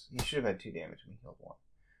 damage because he should have had 2 damage when he healed 1.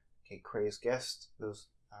 Okay, crazed guest goes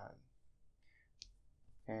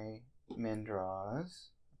okay. Min draws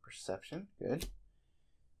perception. Good.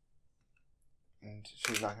 And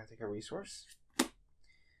she's not going to take a resource.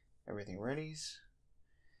 Everything readies.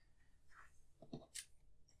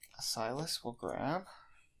 Silas will grab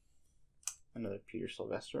another Peter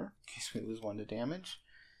Sylvester in case we lose 1 to damage.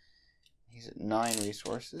 He's at 9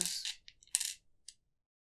 resources.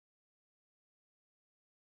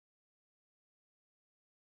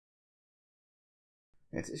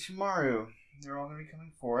 It's Ishimaru. They're all going to be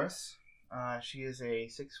coming for us. She is a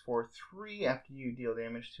 6/4/3. After you deal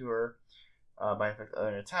damage to her by effect of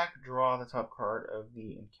an attack, draw the top card of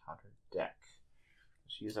the encounter deck.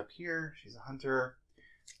 She is up here. She's a hunter.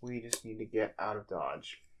 We just need to get out of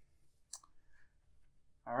dodge.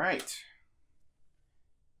 Alright.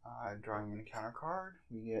 Drawing an encounter card.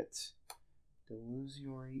 We get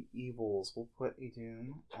Delusory Evils. We'll put a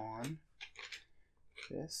doom on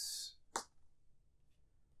this.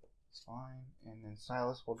 It's fine. And then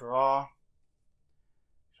Silas will draw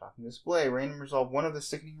Shocking Display. Random resolve 1 of the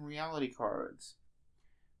Sickening Reality cards.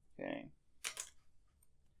 Okay.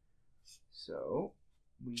 So,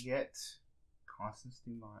 we get Constance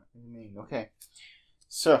Dumaine. Okay.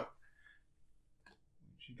 So,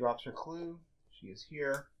 she drops her clue. She is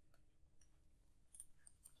here.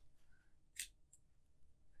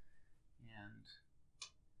 And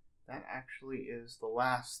that actually is the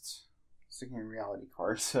last Sickening Reality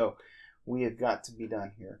card. So, we have got to be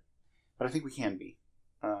done here. But I think we can be.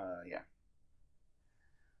 Yeah.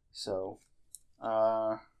 So,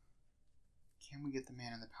 can we get the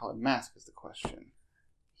man in the pallid mask is the question.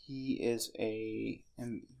 He is a,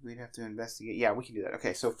 and we'd have to investigate. Yeah, we can do that.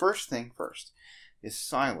 Okay, so first thing first is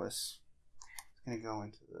Silas is going to go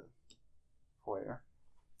into the foyer.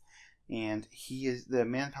 And he is, the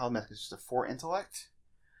man in the pallid mask is just a 4 intellect.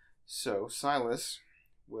 So Silas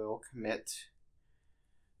will commit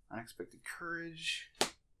Unexpected Courage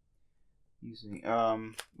using,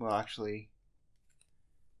 well actually,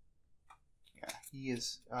 yeah, he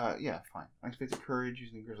is, yeah, fine. Unexpected Courage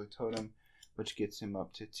using the Grizzly Totem, which gets him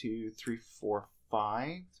up to 2, 3, 4,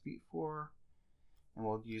 5 speed 4. And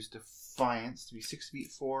we'll use Defiance to be 6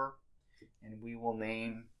 speed 4. And we will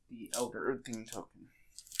name the Elder Earthing token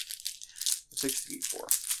 6 speed 4.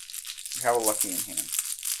 We have a lucky in hand.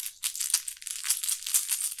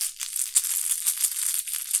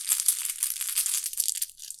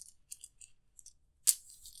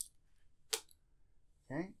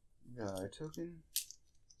 Okay, we got our token.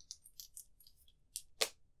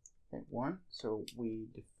 Okay, 1. So we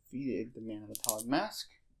defeated the man in the pallid mask.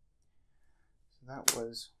 So that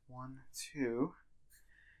was 1, 2.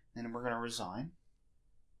 Then we're going to resign.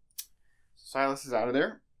 Silas is out of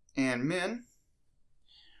there. And Min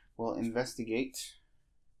will investigate.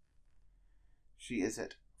 She is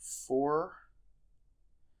at 4.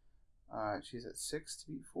 She's at 6 to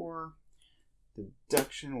beat 4.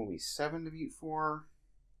 Deduction will be 7 to beat 4.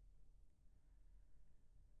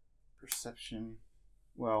 Perception.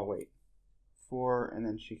 Well, wait. 4, and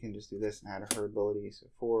then she can just do this and add her ability. So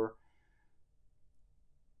 4,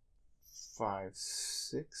 5,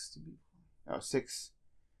 6 to beat 4. Oh, 6,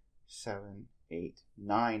 7, 8,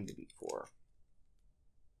 9 to beat 4.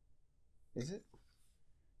 Is it?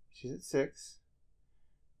 She's at 6.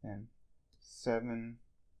 And 7,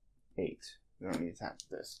 8. We don't need to tap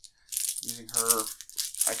this. Using her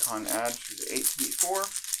icon add, she's at 8 to beat 4.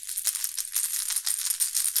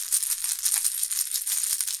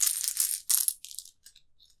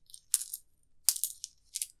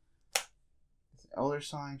 It's an elder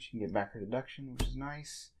sign. She can get back her deduction, which is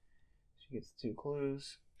nice. She gets 2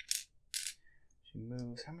 clues. She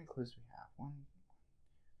moves. How many clues do we have? 1, 12,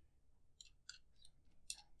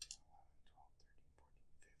 13, 14,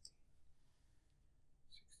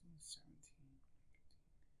 15, 16, 17.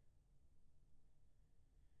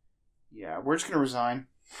 Yeah, we're just going to resign.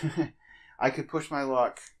 I could push my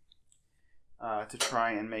luck to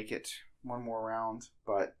try and make it one more round,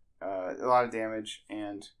 but a lot of damage,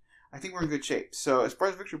 and I think we're in good shape. So as far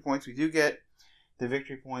as victory points, we do get the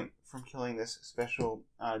victory point from killing this special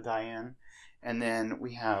Diane. And then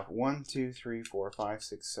we have 1, 2, 3, 4, 5,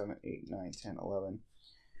 6, 7, 8, 9, 10, 11,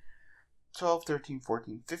 12, 13,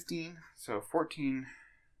 14, 15. So 14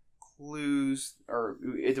 clues, or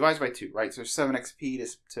it divides by 2, right? So 7 XP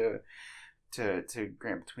to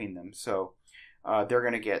grant between them. So they're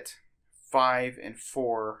going to get 5 and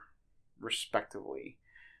 4 respectively,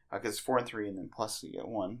 because 4 and 3, and then plus you get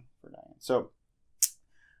 1 for Diane. So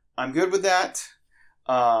I'm good with that.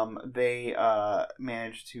 They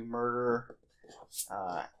managed to murder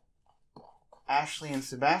Ashley and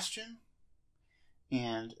Sebastian,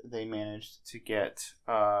 and they managed to get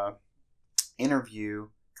interview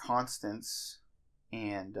Constance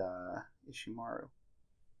and Ishimaru.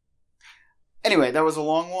 Anyway, that was a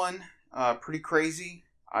long one. Pretty crazy.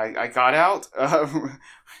 I got out.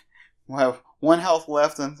 We'll have 1 health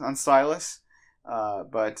left on Silas.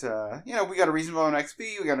 But you know, we got a reasonable amount of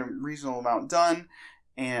XP. We got a reasonable amount done.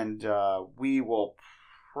 And we will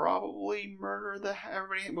probably murder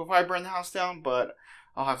everybody before I burn the house down. But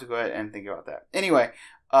I'll have to go ahead and think about that. Anyway,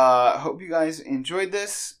 hope you guys enjoyed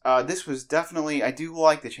this. This was definitely, I do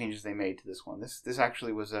like the changes they made to this one. This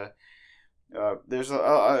actually was there's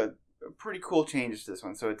a pretty cool changes to this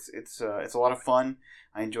one. So it's a lot of fun.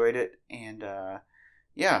 I enjoyed it, and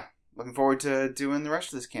yeah, looking forward to doing the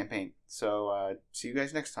rest of this campaign. So see you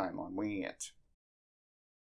guys next time on Winging It.